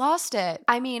cleaner lost it?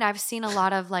 I mean, I've seen a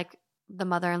lot of, the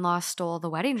mother-in-law stole the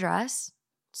wedding dress.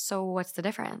 So what's the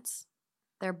difference?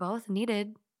 They're both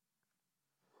needed.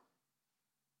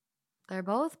 They're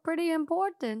both pretty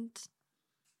important.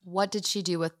 What did she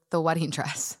do with the wedding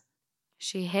dress?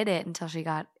 She hid it until she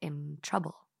got in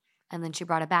trouble. And then she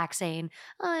brought it back saying,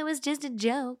 oh, it was just a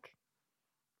joke.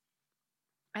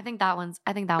 I think that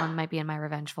one might be in my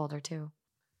revenge folder too.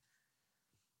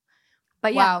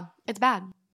 But yeah, wow. It's bad.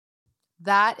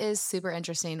 That is super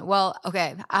interesting. Well,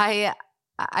 okay. I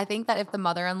think that if the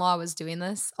mother-in-law was doing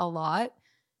this a lot,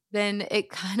 then it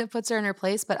kind of puts her in her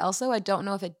place. But also, I don't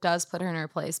know if it does put her in her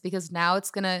place, because now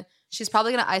she's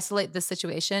probably going to isolate this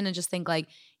situation and just think like,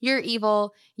 you're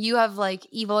evil. You have like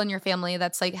evil in your family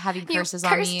that's like having curses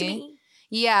on me.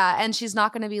 Yeah. And she's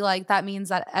not going to be like, that means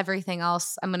that everything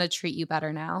else, I'm going to treat you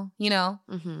better now, you know?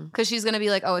 Because she's going to be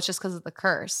like, oh, it's just because of the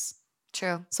curse.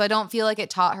 True. So I don't feel like it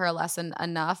taught her a lesson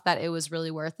enough that it was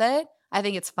really worth it. I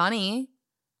think it's funny.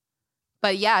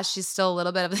 But yeah, she's still a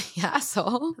little bit of the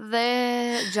asshole.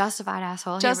 The justified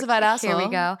asshole. Justified asshole. Here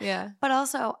we go. Yeah. But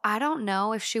also, I don't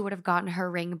know if she would have gotten her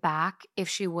ring back if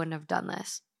she wouldn't have done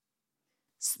this.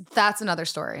 That's another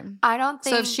story. I don't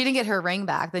think. So if she didn't get her ring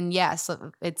back, then yes,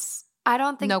 it's I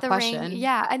don't think no the question. ring.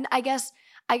 Yeah, and I guess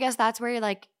that's where you're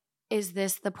like, is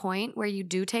this the point where you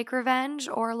do take revenge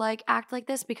or like act like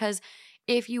this? Because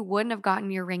if you wouldn't have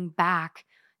gotten your ring back,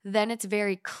 then it's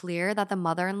very clear that the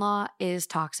mother-in-law is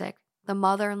toxic. The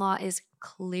mother-in-law is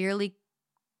clearly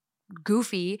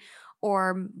goofy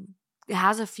or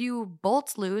has a few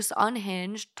bolts loose,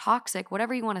 unhinged, toxic,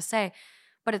 whatever you want to say,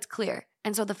 but it's clear.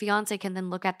 And so the fiance can then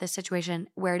look at this situation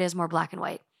where it is more black and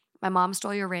white. My mom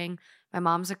stole your ring. My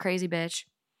mom's a crazy bitch.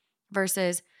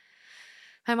 Versus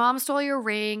my mom stole your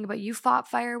ring, but you fought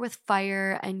fire with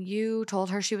fire and you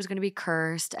told her she was going to be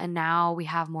cursed. And now we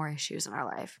have more issues in our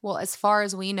life. Well, as far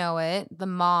as we know it, the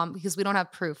mom, because we don't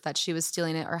have proof that she was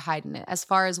stealing it or hiding it. As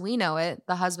far as we know it,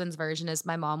 the husband's version is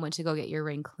my mom went to go get your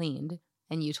ring cleaned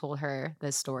and you told her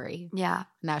this story. Yeah.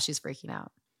 Now she's freaking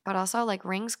out. But also, like,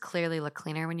 rings clearly look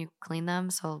cleaner when you clean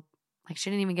them. So, like, she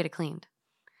didn't even get it cleaned.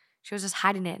 She was just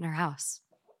hiding it in her house.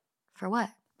 For what?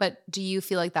 But do you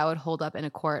feel like that would hold up in a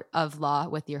court of law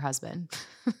with your husband?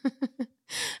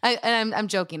 I'm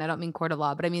joking. I don't mean court of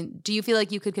law. But I mean, do you feel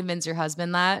like you could convince your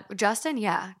husband that? Justin,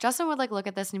 yeah. Justin would, like, look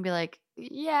at this and be like,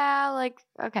 yeah, like,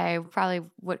 okay, probably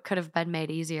what could have been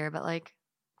made easier, but, like,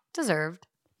 deserved.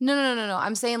 No.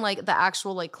 I'm saying, like, the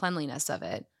actual, like, cleanliness of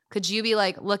it. Could you be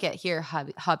like, look at here,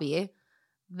 hubby,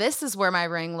 this is where my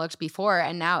ring looked before,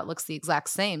 and now it looks the exact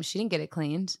same. She didn't get it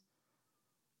cleaned.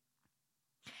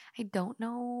 I don't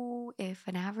know if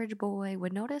an average boy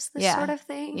would notice this sort of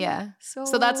thing. Yeah.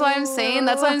 So that's why I'm saying.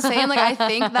 Like, I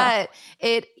think that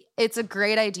it's a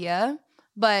great idea,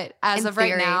 but as of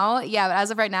right now,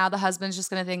 the husband's just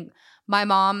gonna think, my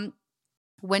mom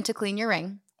went to clean your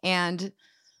ring, and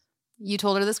you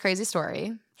told her this crazy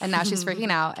story, and now she's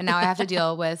freaking out, and now I have to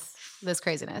deal with this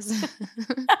craziness.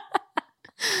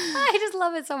 I just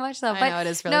love it so much, though. I know, it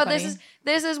is really funny.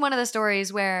 This is one of the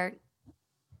stories where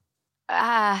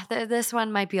this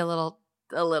one might be a little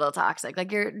toxic.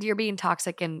 Like you're being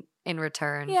toxic in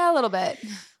return. Yeah, a little bit.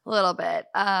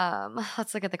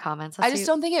 Let's look at the comments. I just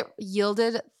don't think it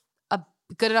yielded a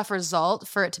good enough result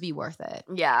for it to be worth it.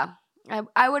 Yeah,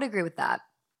 I would agree with that.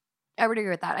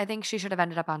 I think she should have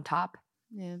ended up on top.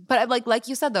 Yeah, but like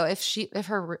you said though, if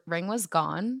her ring was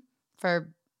gone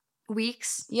for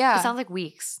weeks, yeah, it sounds like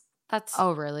weeks.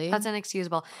 Really? That's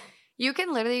inexcusable. You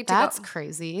can literally That's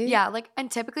crazy. Yeah, like,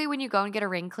 and typically when you go and get a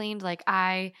ring cleaned, like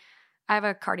I have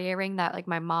a Cartier ring that like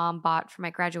my mom bought for my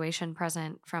graduation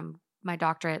present from my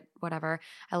doctorate, whatever.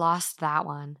 I lost that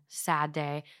one. Sad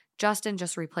day. Justin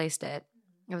just replaced it.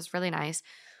 It was really nice.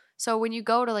 So when you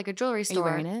go to like a jewelry store,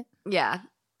 are you wearing it? Yeah.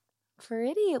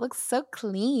 Pretty. It looks so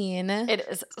clean. It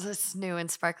is. It's new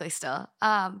and sparkly still.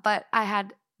 But I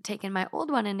had taken my old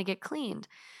one in to get cleaned,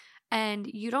 and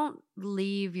you don't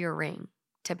leave your ring.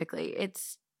 Typically,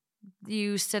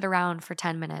 you sit around for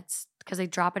 10 minutes because they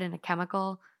drop it in a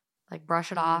chemical, like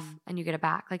brush it off, and you get it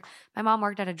back. Like my mom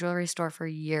worked at a jewelry store for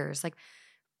years, like,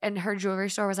 and her jewelry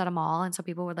store was at a mall, and so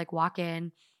people would like walk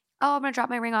in. Oh, I'm gonna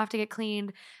drop my ring off to get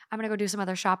cleaned. I'm gonna go do some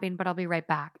other shopping, but I'll be right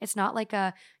back. It's not like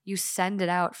you send it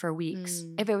out for weeks.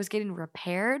 If it was getting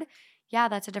repaired, yeah,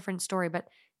 that's a different story. But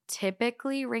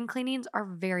typically, ring cleanings are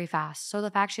very fast. So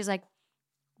the fact she's like,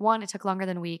 1, it took longer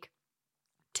than a week.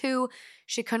 2,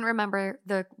 she couldn't remember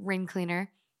the ring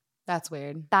cleaner. That's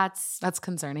weird. That's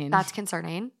concerning. That's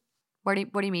concerning. What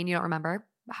do you mean you don't remember?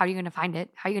 How are you going to find it?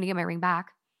 How are you going to get my ring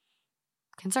back?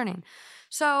 Concerning.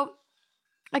 So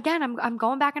again, I'm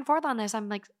going back and forth on this. I'm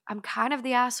like, I'm kind of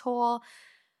the asshole.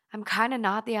 I'm kind of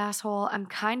not the asshole. I'm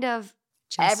kind of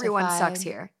Justified. Everyone sucks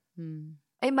here.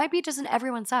 It might be just an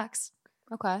everyone sucks.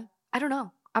 Okay. I don't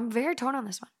know. I'm very torn on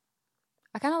this one.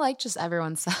 I kind of like just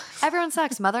everyone sucks. Everyone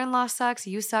sucks. Mother-in-law sucks.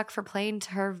 You suck for playing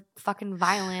to her fucking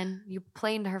violin. You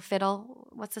playing to her fiddle.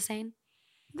 What's the saying?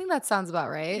 I think that sounds about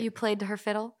right. You played to her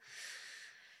fiddle.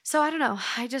 So I don't know.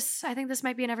 I think this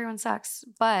might be an everyone sucks.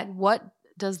 But what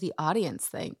does the audience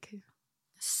think?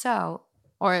 So.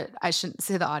 Or I shouldn't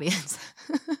say the audience.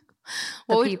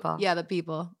 The people. The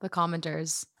people. The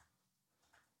commenters.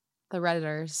 The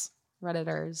Redditors.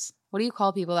 What do you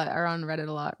call people that are on Reddit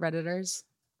a lot? Redditors?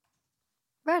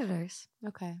 Redditors.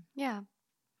 Okay. Yeah.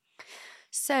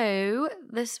 So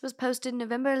this was posted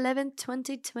November 11th,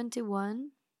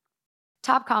 2021.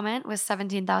 Top comment with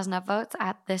 17,000 upvotes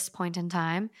at this point in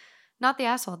time. Not the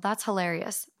asshole. That's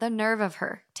hilarious. The nerve of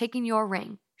her taking your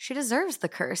ring. She deserves the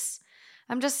curse.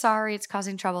 I'm just sorry it's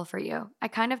causing trouble for you. I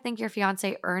kind of think your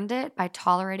fiance earned it by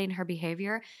tolerating her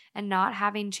behavior and not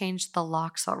having changed the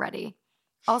locks already.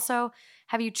 Also,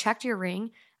 have you checked your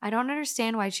ring? I don't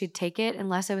understand why she'd take it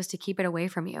unless it was to keep it away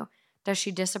from you. Does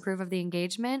she disapprove of the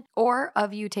engagement or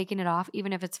of you taking it off,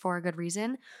 even if it's for a good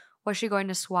reason? Was she going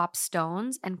to swap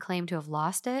stones and claim to have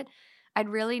lost it? I'd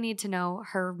really need to know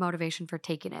her motivation for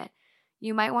taking it.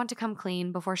 You might want to come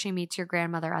clean before she meets your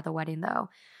grandmother at the wedding, though.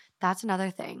 That's another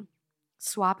thing.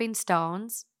 Swapping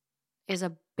stones is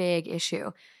a big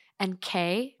issue. And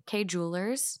K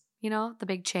Jewelers, the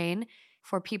big chain,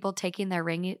 for people taking their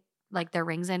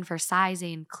rings in for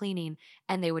sizing, cleaning,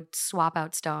 and they would swap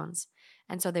out stones.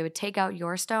 And so they would take out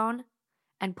your stone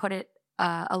and put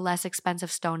a less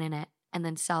expensive stone in it and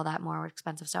then sell that more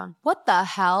expensive stone. What the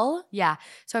hell? Yeah.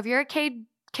 So if you're a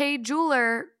K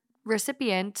Jeweler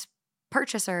recipient,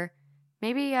 purchaser,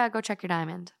 maybe go check your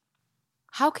diamond.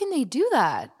 How can they do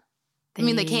that? They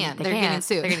can. They're getting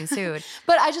sued. They're getting sued.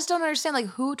 But I just don't understand,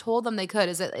 who told them they could?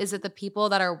 Is it the people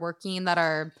that are working that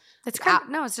are...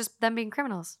 No, it's just them being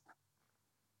criminals.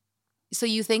 So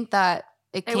you think that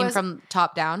it came from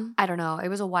top down? I don't know. It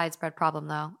was a widespread problem,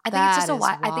 though. I think it's just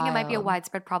I think it might be a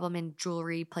widespread problem in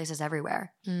jewelry places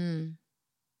everywhere.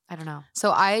 I don't know.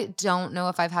 So I don't know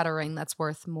if I've had a ring that's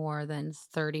worth more than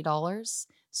 $30.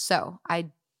 So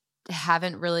I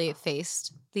haven't really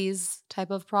faced these type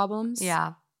of problems.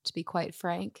 Yeah. To be quite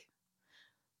frank.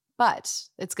 But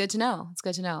it's good to know. It's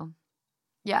good to know.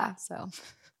 Yeah. So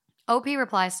OP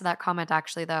replies to that comment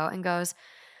actually, though, and goes,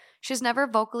 she's never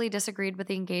vocally disagreed with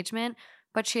the engagement,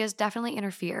 but she has definitely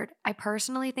interfered. I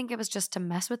personally think it was just to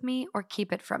mess with me or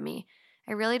keep it from me.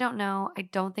 I really don't know. I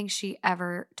don't think she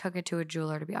ever took it to a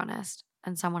jeweler, to be honest.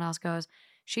 And someone else goes,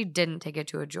 she didn't take it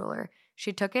to a jeweler.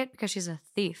 She took it because she's a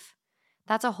thief.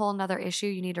 That's a whole nother issue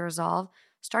you need to resolve,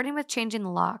 starting with changing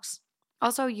the locks.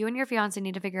 Also, you and your fiance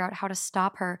need to figure out how to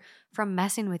stop her from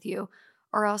messing with you,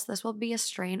 or else this will be a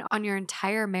strain on your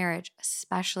entire marriage,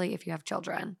 especially if you have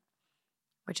children,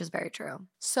 which is very true.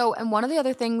 So, and one of the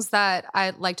other things that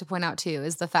I'd like to point out too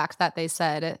is the fact that they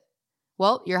said,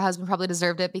 well, your husband probably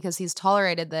deserved it because he's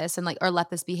tolerated this and or let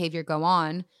this behavior go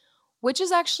on, which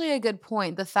is actually a good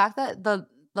point. The fact that the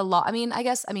law,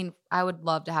 I would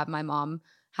love to have my mom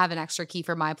have an extra key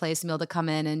for my place and be able to come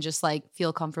in and just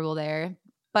feel comfortable there.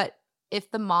 But if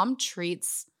the mom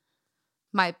treats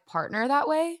my partner that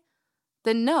way,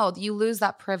 then no, you lose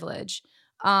that privilege.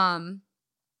 The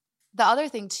other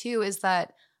thing too is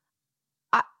that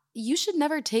you should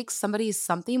never take somebody's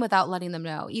something without letting them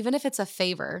know, even if it's a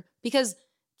favor, because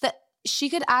she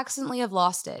could accidentally have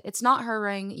lost it. It's not her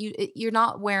ring. You're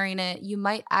not wearing it. You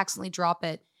might accidentally drop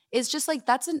it. It's just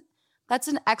that's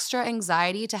an extra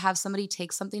anxiety to have somebody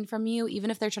take something from you,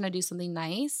 even if they're trying to do something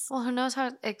nice. Well, who knows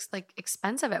how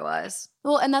expensive it was.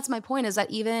 Well, and that's my point is that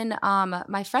even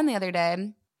my friend the other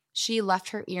day, she left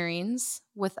her earrings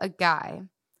with a guy.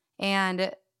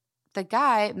 And the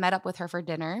guy met up with her for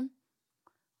dinner,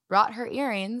 brought her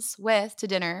earrings to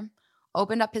dinner,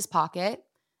 opened up his pocket,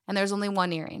 and there's only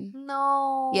one earring.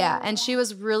 No. Yeah, and she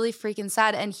was really freaking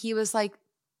sad. And he was like,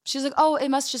 she's like, oh, it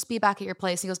must just be back at your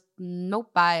place. He goes,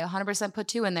 nope, I 100% put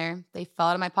two in there. They fell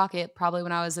out of my pocket probably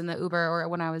when I was in the Uber or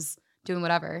when I was doing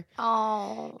whatever.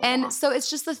 Oh. And so it's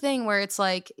just the thing where it's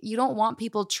you don't want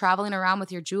people traveling around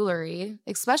with your jewelry,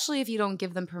 especially if you don't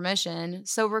give them permission.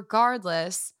 So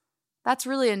regardless, that's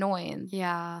really annoying.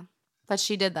 Yeah. That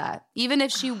she did that. Even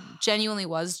if she genuinely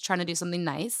was trying to do something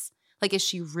nice, if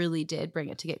she really did bring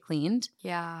it to get cleaned.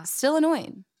 Yeah. Still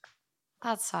annoying.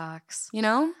 That sucks.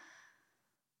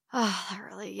 Oh,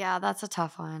 that's a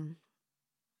tough one.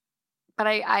 But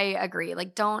I agree.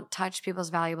 Don't touch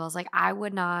people's valuables. I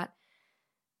would not,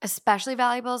 especially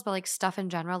valuables, but stuff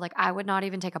in general. I would not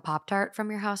even take a Pop-Tart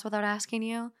from your house without asking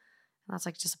you. And that's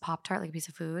just a Pop-Tart, a piece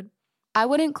of food. I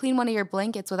wouldn't clean one of your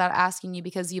blankets without asking you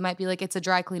because you might be it's a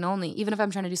dry clean only, even if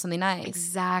I'm trying to do something nice.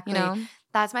 Exactly.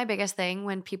 That's my biggest thing.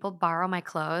 When people borrow my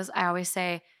clothes, I always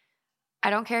say, I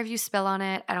don't care if you spill on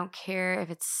it. I don't care if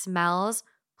it smells.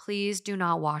 Please do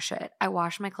not wash it. I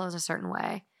wash my clothes a certain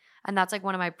way. And that's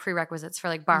one of my prerequisites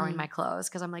for borrowing my clothes.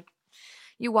 Because I'm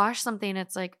you wash something,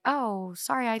 it's oh,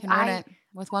 sorry. I ruin it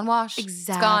with one wash.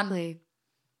 Exactly. It's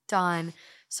gone. Done.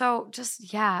 So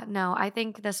just, no, I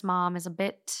think this mom is a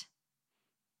bit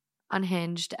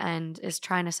unhinged and is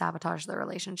trying to sabotage the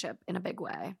relationship in a big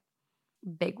way.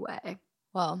 big way.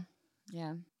 Well,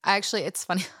 yeah. It's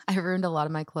funny. I ruined a lot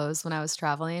of my clothes when I was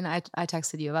traveling. I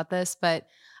texted you about this, but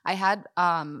I had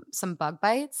some bug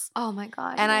bites. Oh my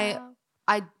God. And yeah.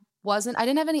 I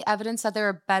didn't have any evidence that they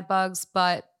were bed bugs,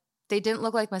 but they didn't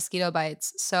look like mosquito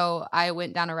bites. So I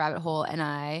went down a rabbit hole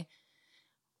and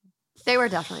They were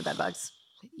definitely bed bugs.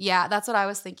 yeah, that's what I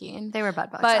was thinking. They were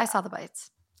bed bugs. But I saw the bites.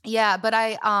 Yeah, but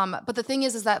but the thing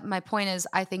is that my point is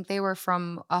I think they were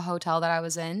from a hotel that I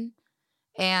was in.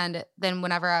 And then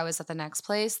whenever I was at the next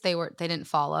place, they didn't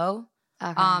follow.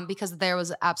 Okay. Because there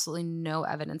was absolutely no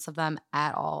evidence of them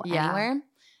at all Yeah. anywhere.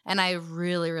 And I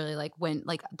really, really went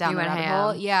down You the went rabbit ham.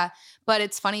 hole. Yeah. But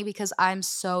it's funny because I'm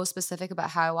so specific about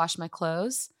how I wash my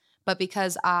clothes. But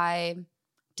because I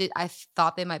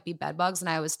thought they might be bed bugs and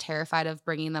I was terrified of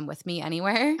bringing them with me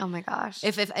anywhere. Oh my gosh.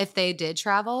 If they did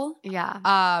travel, yeah.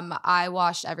 I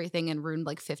washed everything and ruined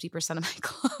 50% of my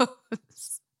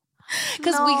clothes.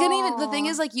 Because we couldn't even, the thing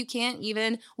is you can't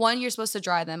even, one, you're supposed to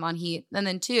dry them on heat. And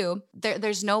then two,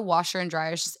 there's no washer and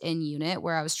dryers just in unit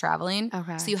where I was traveling.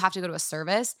 Okay. So you have to go to a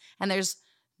service and there's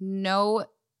no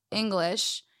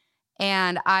English.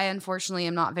 And I unfortunately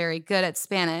am not very good at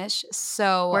Spanish.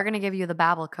 So We're going to give you the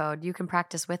Babbel code. You can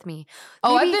practice with me.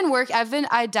 I Maybe-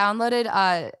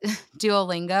 downloaded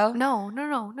Duolingo. No.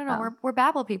 Oh. We're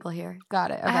Babbel people here.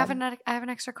 Got it. Okay. I have an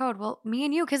extra code. Well, me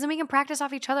and you, because then we can practice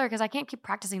off each other because I can't keep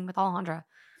practicing with Alejandra.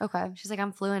 Okay. She's like,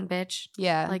 I'm fluent, bitch.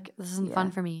 Yeah. This isn't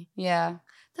fun for me. Yeah.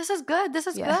 This is good. This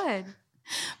is good.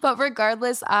 But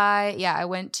regardless, I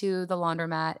went to the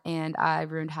laundromat and I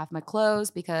ruined half my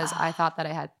clothes because I thought that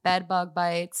I had bed bug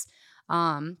bites.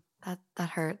 That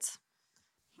hurts.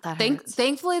 That hurts.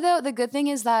 Thankfully, though, the good thing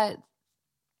is that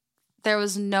there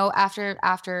was no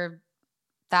after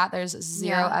that. There's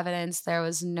zero evidence. There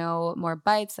was no more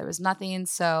bites. There was nothing.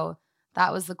 So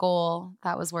that was the goal.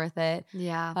 That was worth it.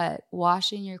 Yeah. But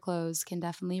washing your clothes can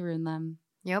definitely ruin them.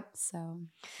 Yep. So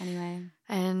anyway,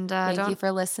 And thank you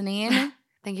for listening.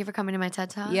 Thank you for coming to my TED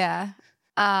Talk. Yeah.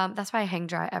 That's why I hang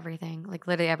dry everything,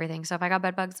 literally everything. So if I got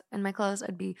bed bugs in my clothes,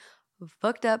 I'd be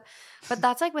fucked up. But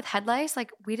that's with head lice.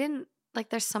 We didn't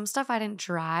there's some stuff I didn't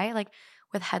dry.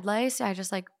 With head lice, I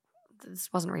just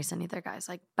this wasn't recent either, guys.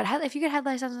 But if you get head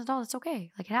lice as an adult, it's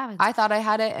okay. It happens. I thought I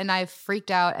had it and I freaked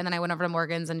out, and then I went over to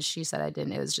Morgan's and she said I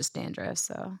didn't. It was just dandruff.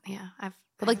 So yeah,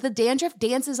 but the dandruff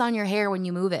dances on your hair when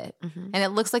you move it, and it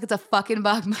looks like it's a fucking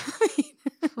bug moving.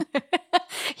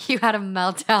 You had a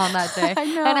meltdown that day. I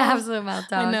know. An absolute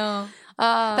meltdown. I know.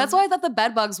 That's why I thought the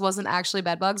bed bugs wasn't actually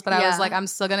bed bugs, but I was I'm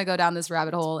still gonna go down this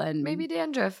rabbit hole and maybe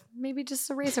dandruff, maybe just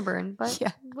a razor burn, but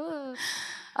yeah.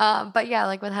 But yeah,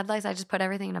 with head lice, I just put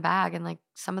everything in a bag, and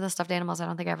some of the stuffed animals I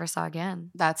don't think I ever saw again.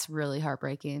 That's really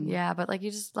heartbreaking. Yeah, but you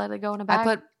just let it go in a bag.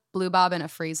 I put Blue Bob in a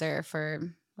freezer for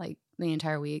the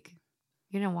entire week.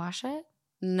 You didn't wash it?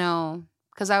 No,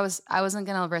 because I wasn't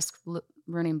gonna risk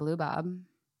ruining Blue Bob.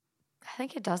 I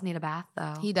think it does need a bath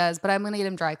though. He does, but I'm gonna get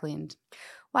him dry cleaned.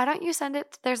 Why don't you send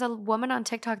it? There's a woman on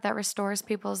TikTok that restores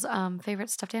people's favorite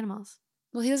stuffed animals.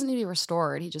 Well, he doesn't need to be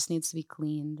restored. He just needs to be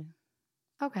cleaned.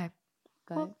 Okay.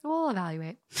 But We'll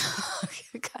evaluate.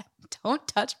 God, don't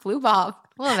touch Blue Bob.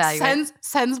 We'll evaluate.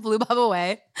 Sends Blue Bob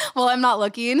away. Well, I'm not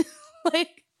looking.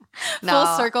 Full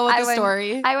circle with the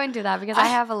story. I wouldn't do that because I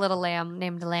have a little lamb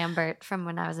named Lambert from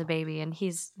when I was a baby, and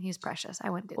he's precious. I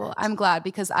wouldn't do that. Well, I'm glad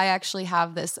because I actually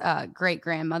have this great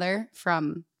grandmother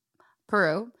from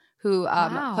Peru who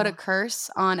put a curse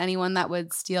on anyone that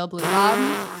would steal Blue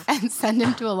Bob and send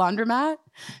him to a laundromat.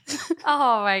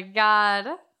 Oh my God.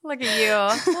 Look at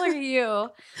you. Look at you.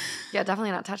 Yeah,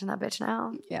 definitely not touching that bitch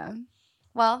now. Yeah.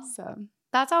 Well, So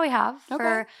that's all we have Okay.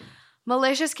 for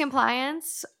malicious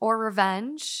compliance or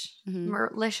revenge. Mhm.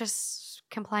 Malicious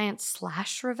compliance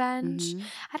 / revenge. Mhm.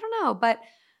 I don't know, but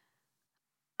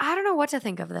I don't know what to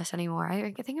think of this anymore.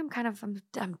 I think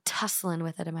I'm tussling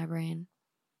with it in my brain.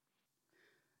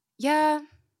 Yeah.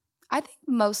 I think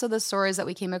most of the stories that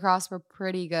we came across were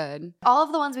pretty good. All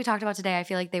of the ones we talked about today, I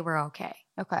feel like they were okay.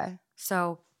 Okay.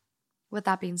 So with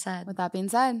that being said, With that being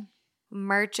said,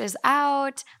 merch is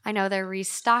out. I know they're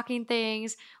restocking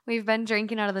things. We've been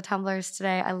drinking out of the tumblers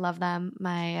today. I love them.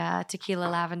 My tequila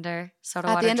lavender soda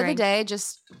at water the end drink. of the day,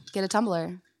 just get a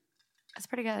tumbler. It's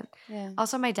pretty good. Yeah.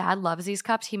 Also, my dad loves these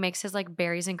cups. He makes his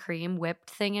berries and cream whipped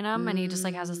thing in them, and he just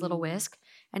has his little whisk,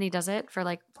 and he does it for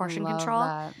portion Love control.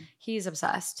 that. He's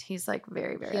obsessed. He's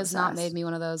very, very He has obsessed. not made me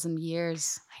one of those in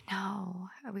years. I know.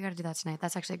 We got to do that tonight.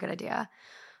 That's actually a good idea.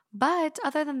 But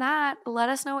other than that, let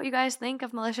us know what you guys think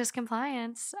of malicious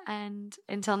compliance. And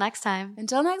until next time,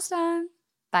 Until next time.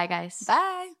 bye, guys.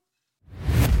 Bye.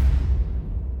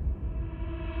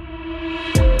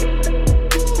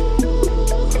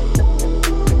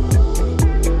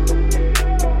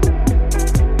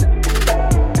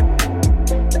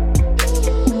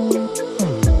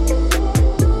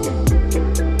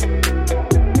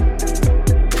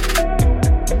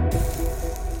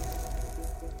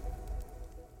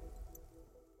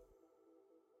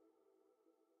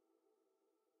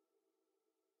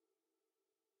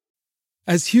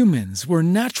 As humans, we're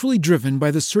naturally driven by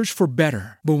the search for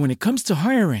better. But when it comes to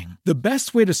hiring, the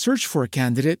best way to search for a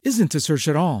candidate isn't to search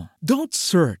at all. Don't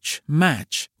search,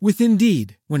 match with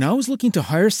Indeed. When I was looking to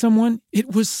hire someone,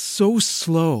 it was so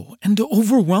slow and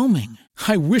overwhelming.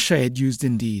 I wish I had used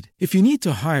Indeed. If you need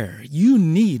to hire, you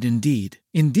need Indeed.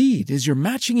 Indeed is your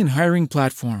matching and hiring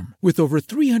platform with over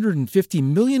 350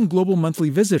 million global monthly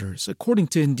visitors, according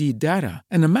to Indeed data,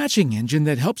 and a matching engine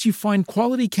that helps you find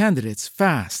quality candidates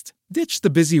fast. Ditch the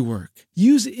busy work.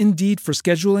 Use Indeed for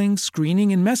scheduling,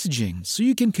 screening, and messaging so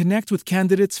you can connect with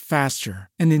candidates faster.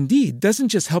 And Indeed doesn't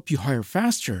just help you hire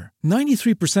faster.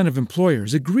 93% of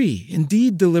employers agree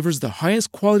Indeed delivers the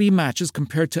highest quality matches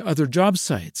compared to other job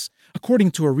sites,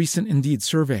 according to a recent Indeed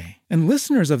survey. And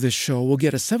listeners of this show will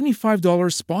get a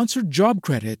 $75 sponsored job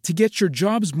credit to get your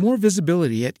jobs more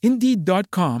visibility at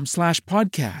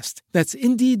Indeed.com/podcast. That's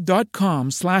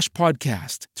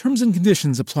Indeed.com/podcast. Terms and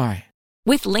conditions apply.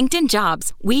 With LinkedIn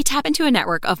Jobs, we tap into a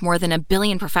network of more than 1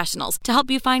 billion professionals to help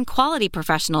you find quality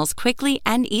professionals quickly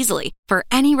and easily for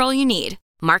any role you need.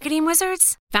 Marketing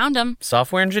wizards? Found them.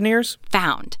 Software engineers?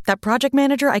 Found. That project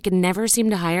manager I could never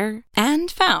seem to hire? And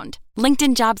found.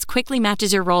 LinkedIn Jobs quickly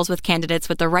matches your roles with candidates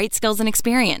with the right skills and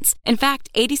experience. In fact,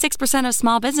 86% of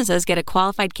small businesses get a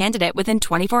qualified candidate within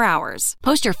 24 hours.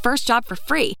 Post your first job for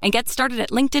free and get started at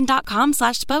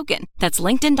linkedin.com/spoken. That's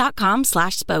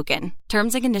linkedin.com/spoken.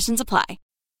 Terms and conditions apply.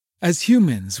 As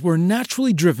humans, we're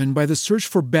naturally driven by the search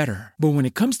for better. But when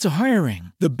it comes to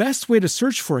hiring, the best way to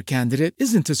search for a candidate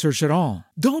isn't to search at all.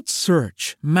 Don't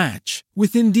search, match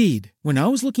with Indeed. When I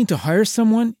was looking to hire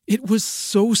someone, it was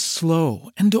so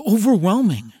slow and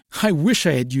overwhelming. I wish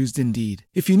I had used Indeed.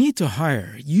 If you need to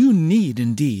hire, you need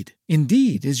Indeed.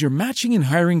 Indeed is your matching and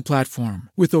hiring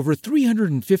platform with over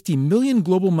 350 million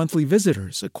global monthly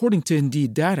visitors, according to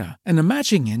Indeed data, and a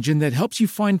matching engine that helps you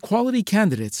find quality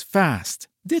candidates fast.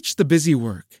 Ditch the busy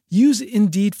work. Use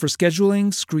Indeed for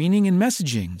scheduling, screening, and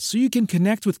messaging so you can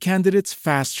connect with candidates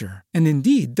faster. And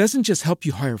Indeed doesn't just help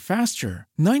you hire faster.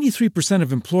 93%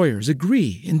 of employers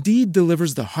agree Indeed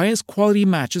delivers the highest quality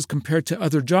matches compared to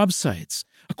other job sites,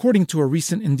 according to a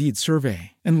recent Indeed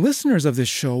survey. And listeners of this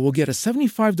show will get a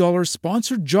 $75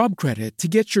 sponsored job credit to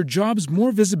get your jobs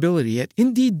more visibility at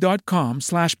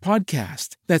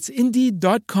Indeed.com/podcast. That's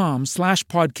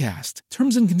Indeed.com/podcast.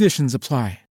 Terms and conditions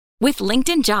apply. With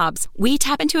LinkedIn Jobs, we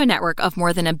tap into a network of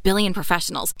more than 1 billion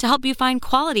professionals to help you find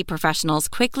quality professionals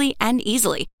quickly and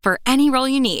easily for any role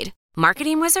you need.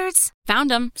 Marketing wizards?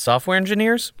 Found them. Software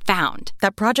engineers? Found.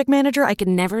 That project manager I could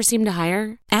never seem to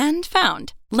hire? And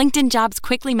found. LinkedIn Jobs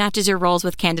quickly matches your roles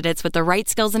with candidates with the right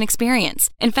skills and experience.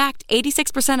 In fact,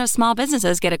 86% of small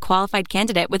businesses get a qualified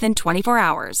candidate within 24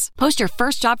 hours. Post your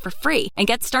first job for free and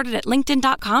get started at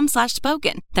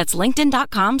linkedin.com/spoken. That's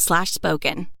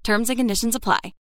linkedin.com/spoken. Terms and conditions apply.